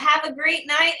 y'all. Have a great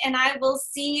night, and I will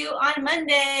see you on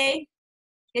Monday.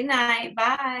 Good night.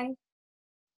 Bye.